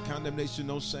guilt, no condemnation,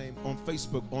 no shame. On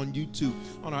Facebook, on YouTube,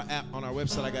 on our app, on our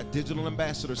website, I got digital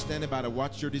ambassadors standing by to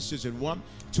watch your decision. 1,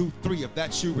 2, 3. If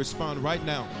that's you, respond right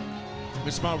now.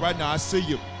 Respond right now. I see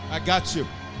you. I got you.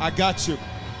 I got you.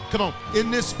 Come on.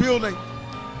 In this building,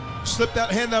 slip that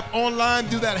hand up. Online,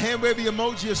 do that hand wavy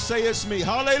emoji, or say it's me.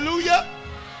 Hallelujah.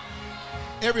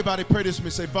 Everybody pray this with me.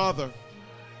 Say, Father,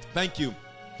 thank you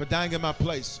for dying in my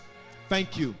place.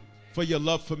 Thank you for your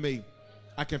love for me.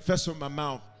 I confess with my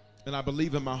mouth and I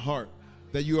believe in my heart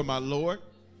that you are my Lord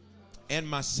and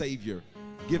my Savior.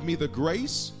 Give me the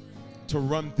grace to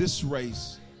run this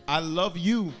race. I love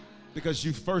you because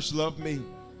you first loved me.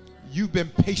 You've been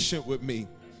patient with me.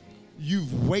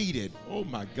 You've waited. Oh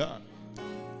my God.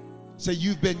 Say,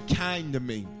 you've been kind to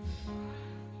me.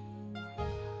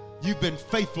 You've been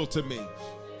faithful to me.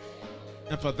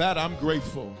 And for that, I'm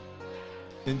grateful.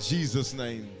 In Jesus'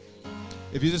 name.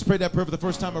 If you just prayed that prayer for the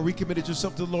first time or recommitted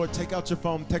yourself to the Lord, take out your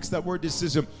phone, text that word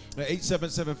decision at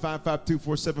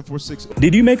 877-552-4746.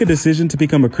 Did you make a decision to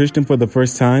become a Christian for the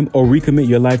first time or recommit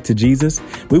your life to Jesus?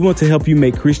 We want to help you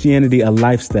make Christianity a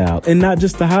lifestyle and not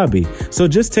just a hobby. So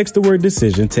just text the word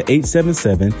decision to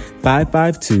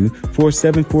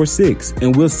 877-552-4746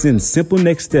 and we'll send simple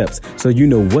next steps so you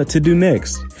know what to do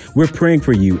next. We're praying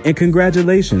for you and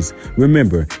congratulations.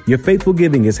 Remember, your faithful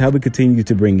giving is how we continue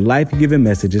to bring life-giving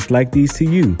messages like these to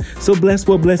you. So bless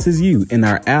what blesses you in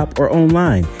our app or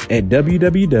online at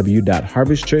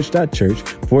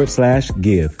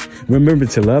www.harvestchurch.church/give. Remember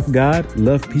to love God,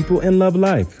 love people, and love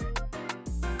life.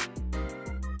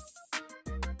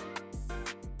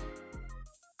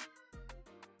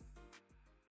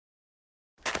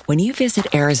 When you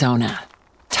visit Arizona,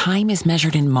 time is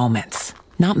measured in moments,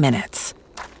 not minutes.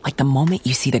 Like the moment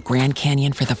you see the Grand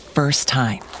Canyon for the first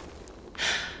time.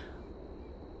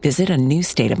 Visit a new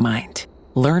state of mind.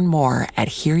 Learn more at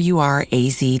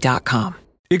hereyouareaz.com.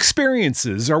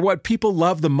 Experiences are what people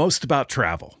love the most about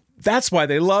travel. That's why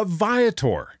they love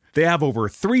Viator. They have over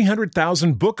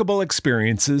 300,000 bookable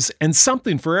experiences and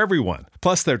something for everyone.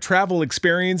 Plus, their travel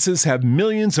experiences have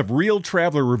millions of real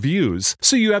traveler reviews,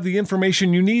 so you have the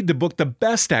information you need to book the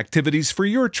best activities for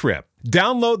your trip.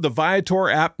 Download the Viator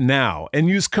app now and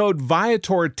use code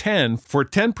Viator10 for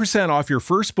 10% off your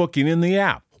first booking in the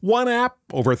app. One app,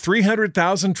 over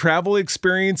 300,000 travel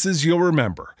experiences you'll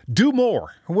remember. Do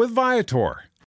more with Viator.